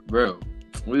there, bro.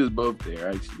 We was both there,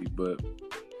 actually, but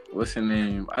what's his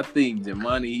name? I think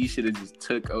Jamani, he should have just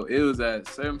took over. It was at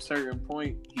some certain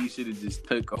point, he should have just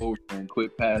took over and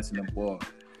quit passing the ball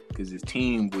because his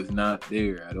team was not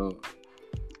there at all.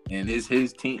 And it's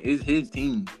his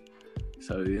team.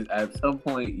 So at some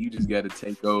point, you just got to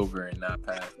take over and not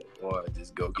pass the ball and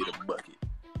just go get a bucket.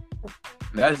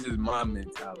 That's just my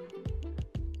mentality.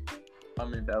 My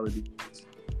mentality is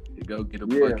to go get a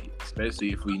bucket,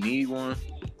 especially if we need one.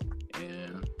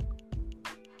 And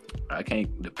I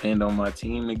can't depend on my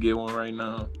team to get one right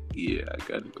now. Yeah, I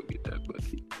got to go get that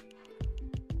bucket.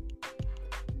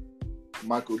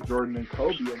 Michael Jordan and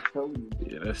Kobe, I'm telling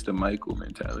you. Yeah, that's the Michael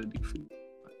mentality for you.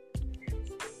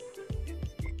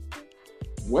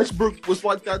 Westbrook was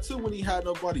like that too when he had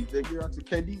nobody. They get out to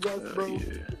KD left, bro.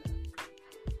 Yeah.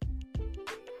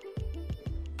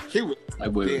 He was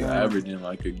averaging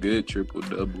like a good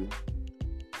triple-double.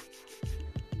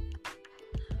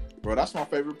 Bro, that's my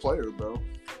favorite player, bro.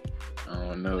 I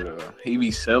don't know, though. He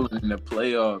be selling in the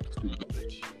playoffs too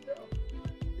much.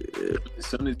 Yeah. As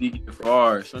soon as he get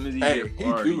far, he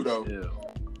sell.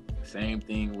 Same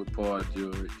thing with Paul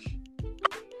George.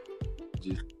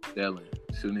 Just selling.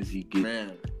 As soon as he gets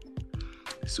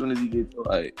to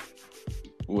like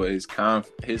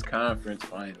his conference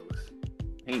finals.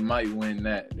 He might win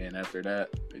that. Then after that,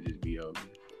 it just be over.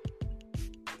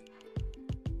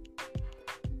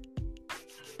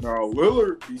 No,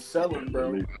 Lillard be selling,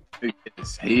 bro.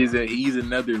 He's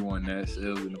another one that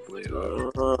sells in the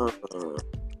playoffs.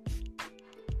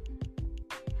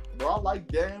 bro. I like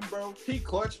Dan, bro. He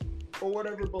clutch or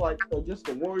whatever, but like just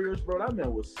the Warriors, bro. That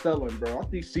man was selling, bro. I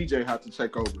think CJ had to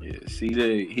take over. Yeah,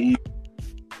 CJ,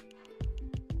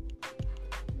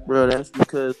 Bro, that's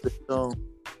because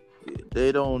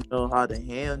they don't know how to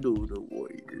handle the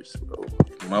Warriors, bro.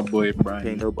 my boy Bronny.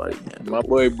 Can't nobody handle. My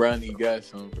boy Bronny got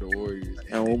something for the Warriors.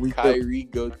 And when we Kyrie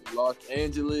go to Los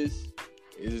Angeles,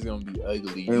 it's just gonna be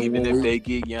ugly. And Even when if they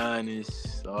get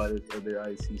Giannis, all this other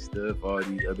icy stuff, all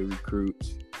these other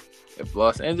recruits. If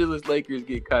Los Angeles Lakers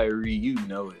get Kyrie, you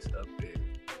know it's up there.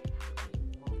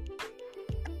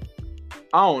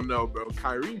 I don't know, bro.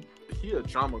 Kyrie, he a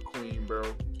drama queen, bro.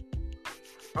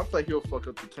 I think he'll fuck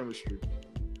up the chemistry.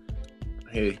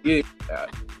 Hey, yeah.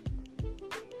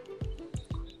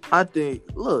 I think.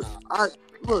 Look.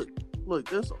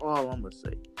 That's all I'm gonna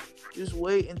say. Just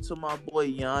wait until my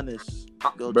boy Giannis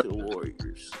go to the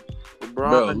Warriors.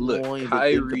 LeBron look,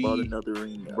 Kyrie, think about another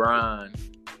ring. Bron,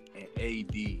 and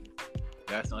AD.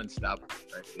 That's unstoppable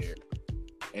right there.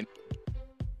 And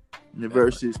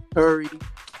versus Curry,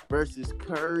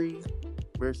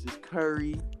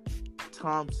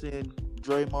 Thompson,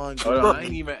 Draymond. Hold on, I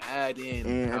ain't even add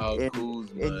in Kyle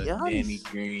Kuzma, and Danny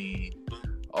Green,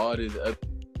 all this other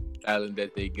talent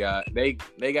that they got. They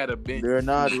got a bench. They're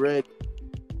not ready.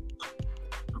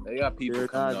 They got people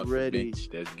coming off ready. the bench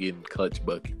that's getting clutch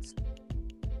buckets.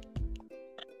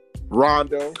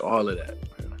 Rondo, all of that.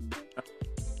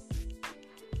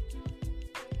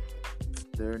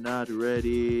 They're not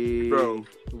ready, bro.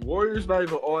 The Warriors not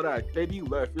even all that. KD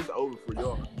left. It's over for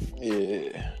y'all.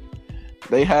 Yeah,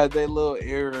 they had their little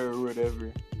era or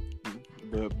whatever.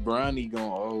 But Bronny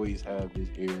gonna always have his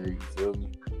era. You feel me?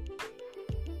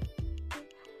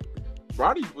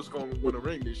 Bronny was gonna win a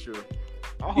ring this year.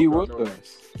 He was.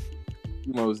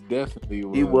 He most definitely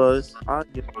was. He was. I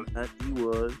give him that. He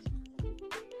was.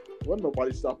 Wasn't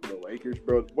nobody stopping the Lakers,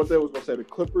 bro. What they was gonna say, the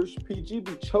Clippers, PG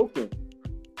be choking.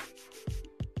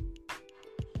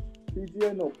 PG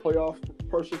ain't no playoff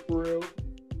person for real.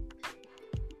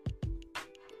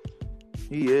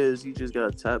 He is. He just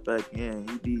got to tap back in.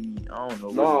 He be. I don't know.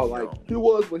 No, like he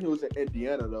was when he was in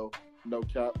Indiana though. No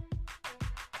cap.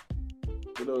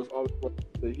 But it was always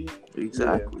the Heat.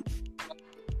 Exactly. Yeah.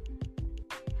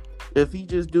 If he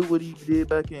just do what he did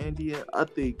back in Indiana, I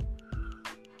think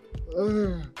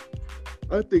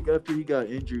after he got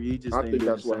injured, he just. I think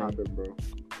that's what happened, bro.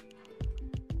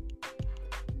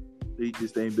 He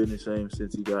just ain't been the same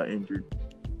since he got injured.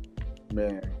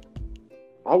 Man,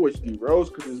 I wish D Rose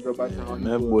could just go back to how he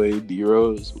that was. boy D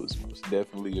Rose was most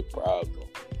definitely a problem.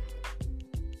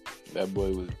 That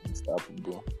boy was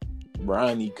unstoppable.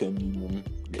 Bronny couldn't even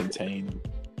contain him.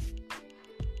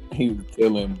 He was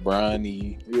killing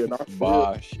Bronny,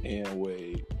 Bosh, and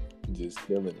Wade. Just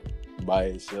killing him by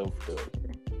himself, though.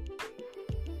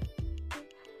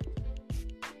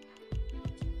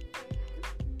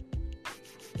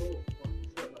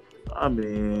 I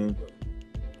mean,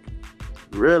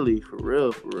 really, for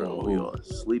real, we are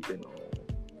sleeping on.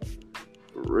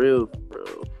 For real.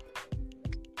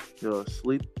 Y'all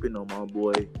sleeping on my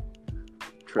boy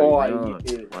Trae Young.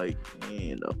 Like,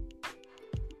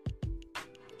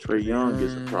 Trae Young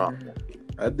is a problem.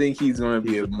 I think he's going to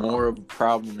be more of a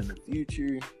problem in the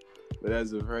future. But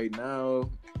as of right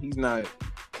now, he's not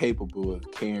capable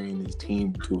of carrying his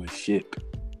team to a ship.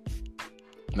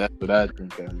 That's what I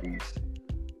think, at least.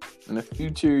 In the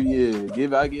future, yeah,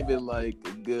 I give it like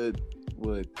a good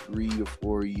 3 to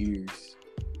 4 years.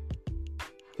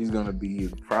 He's gonna be a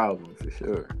problem for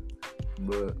sure.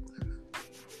 But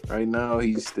right now,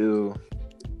 he's still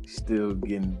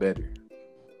getting better,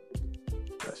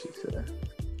 I should say.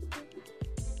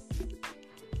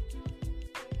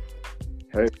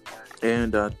 Hey,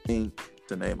 and I think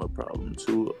to name a problem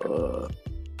too,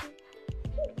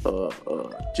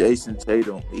 Jason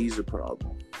Tatum, he's a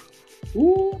problem.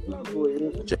 Ooh,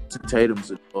 Jason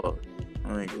Tatum's a dog.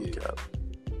 I ain't gonna cap.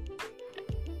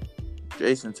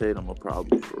 Jason Tatum a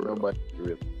problem for real. Nobody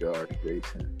really guard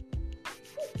Jason.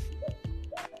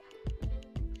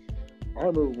 I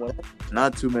remember when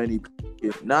Not too many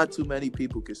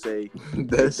people can say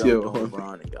that's your own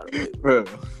LeBron and got away with. Bro.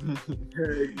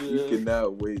 You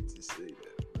cannot wait to say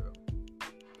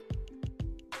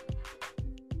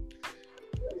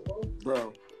that,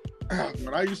 bro.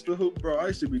 When I used to hoop, bro, I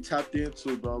used to be tapped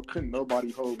into, bro. Couldn't nobody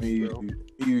hold me, bro.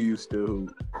 You used to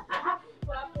hoop.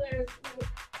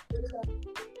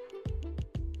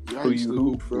 Yeah, Who you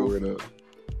hoop for, though?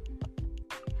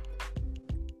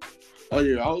 Oh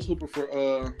yeah, I was hooping for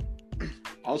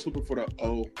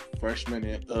the freshman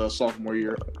and sophomore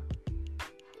year.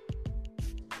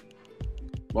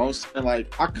 But I'm saying,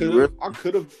 like, I could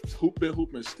have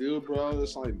hooping still, bro.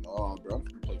 It's like, nah, bro, I'm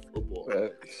gonna play football.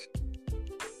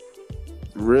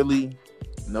 Really?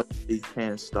 Nobody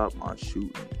can stop my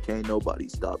shooting. Can't nobody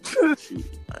stop me from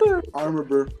shooting. I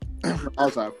remember I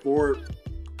was at Ford.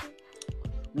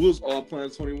 We was all playing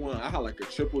 21. I had like a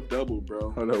triple-double,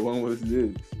 bro. Hold on, when was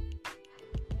this?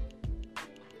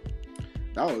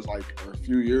 That was like a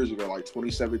few years ago, like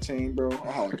 2017, bro.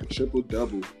 I had like a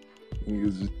triple-double. You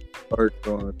was just parked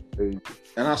on stage.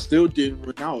 And I still didn't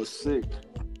when I was sick.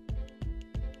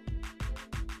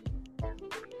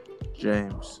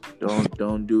 James,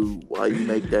 don't do why you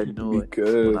make that noise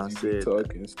Because when I said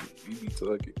that. You be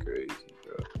talking crazy,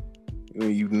 bro.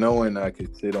 You knowing I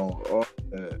could sit on all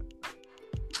that.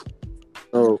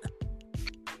 Oh,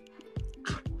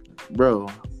 bro,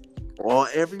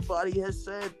 everybody has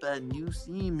said that, and you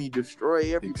seen me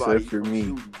destroy everybody. Except for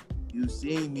me. You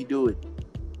seen me do it.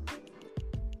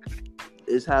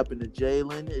 It's happened to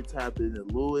Jalen. It's happened to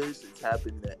Lewis. It's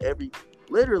happened to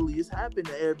literally, it's happened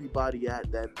to everybody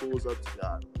that pulls up to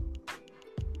God.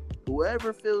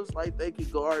 Whoever feels like they can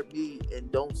guard me and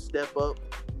don't step up,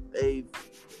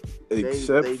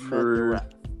 Except they've for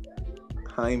met the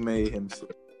Jaime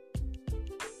himself.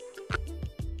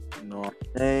 No,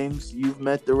 James, you've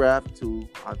met the rap too.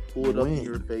 I pulled up in When?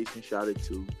 your face and shot it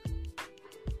too.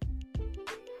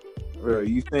 Bro,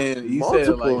 you said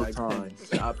Multiple like I times. couldn't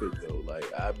stop it though. Like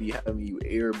I be having you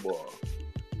airball.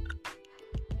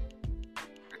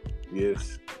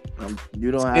 Yes.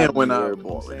 You don't And have when me I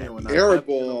airball.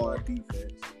 Airball. on my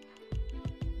defense,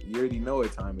 you already know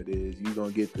what time it is. You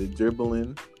gonna get the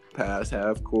dribbling past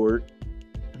half court.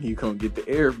 You gonna get the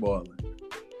airballing.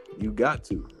 You got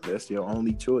to. That's your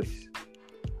only choice.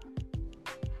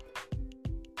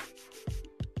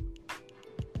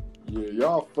 Yeah,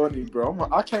 y'all funny, bro.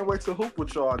 I can't wait to hoop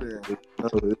with y'all then. It's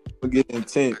gonna get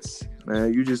intense.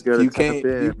 Man, you just gotta tap in,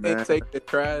 You man. can't take the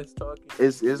trash talking.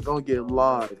 It's gonna get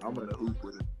live. I'm gonna hoop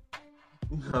with it.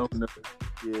 I don't know.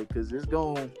 Yeah, cause it's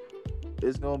gonna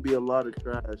be a lot of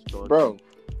trash talking. Bro,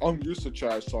 I'm used to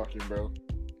trash talking, bro.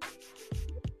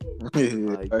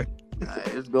 Like,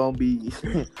 it's gonna be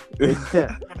it's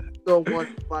gonna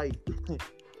want to fight.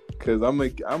 Cause I'm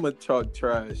gonna talk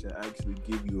trash and actually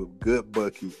give you a good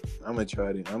bucket. I'm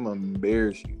gonna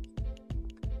embarrass you.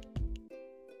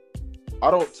 I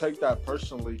don't take that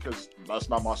personally because that's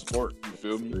not my sport. You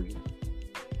feel me?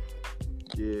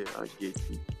 Yeah, I get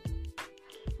you.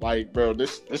 Like, bro,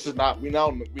 this is not we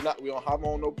don't have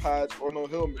on no pads or no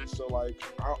helmets, so like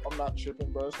I'm not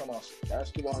tripping, bro. It's not my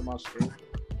basketball in my sport.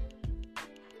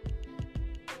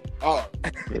 Oh,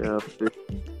 Yeah,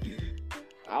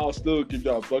 I'll still give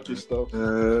y'all buckets though.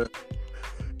 Yeah,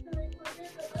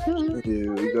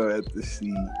 we gonna have to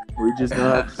see. we just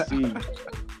gonna have to see.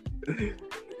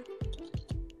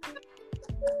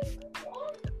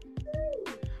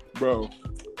 Bro,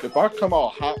 if I come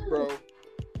out hot, bro,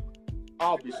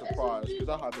 I'll be surprised because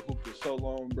I haven't hooped in so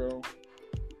long, bro.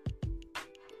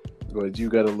 But you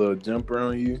got a little jumper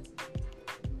on you.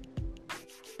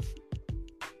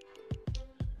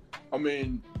 I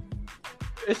mean,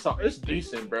 it's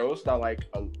decent, bro. It's not like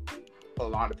a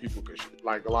lot of people could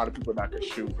like a lot of people that could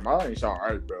shoot. Mine's all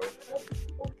right, bro.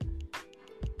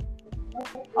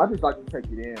 I just like to take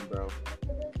it in, bro.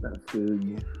 I feel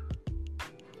you.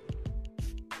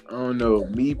 I don't know.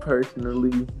 Me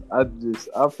personally, I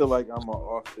feel like I'm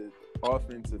an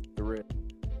offensive threat.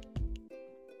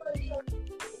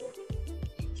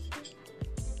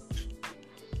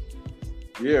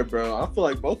 Yeah, bro. I feel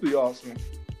like both of y'all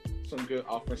some good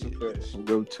offensive threats.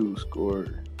 Go-to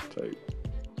scorer type.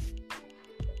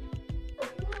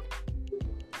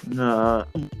 Nah,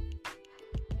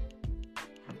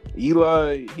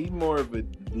 Eli, he more of a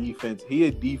defense. He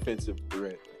a defensive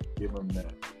threat. Give him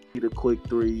that. need a quick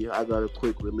three. I got a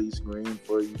quick release green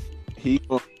for you. He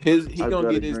gonna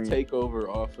get his green. takeover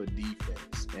off of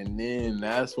defense, and then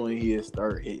that's when he'll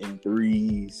start hitting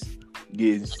threes,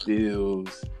 getting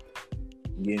steals,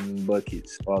 getting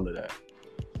buckets, all of that.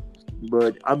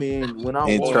 But I mean, when I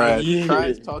And walk,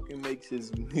 trash talking makes his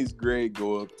grade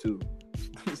go up too,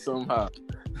 somehow.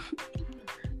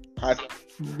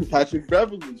 Patrick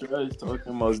Beverly. Trash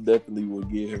talking most definitely will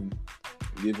give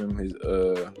him his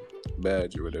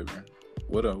badge or whatever.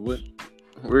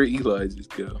 Where Eli just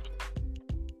go?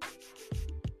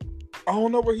 I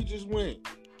don't know where he just went.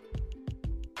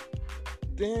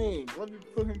 Dang, let me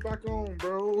put him back on,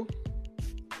 bro.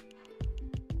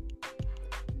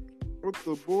 What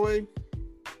the boy?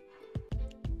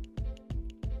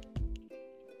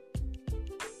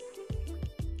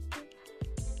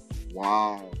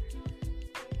 Wow.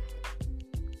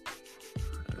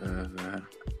 I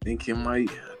think he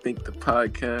might. think the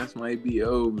podcast might be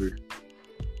over.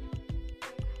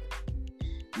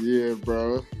 Yeah,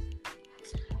 bro.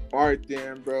 All right,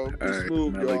 then, bro. Be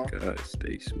smooth, y'all.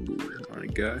 Stay smooth, my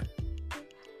guy.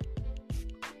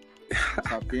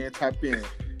 Tap in.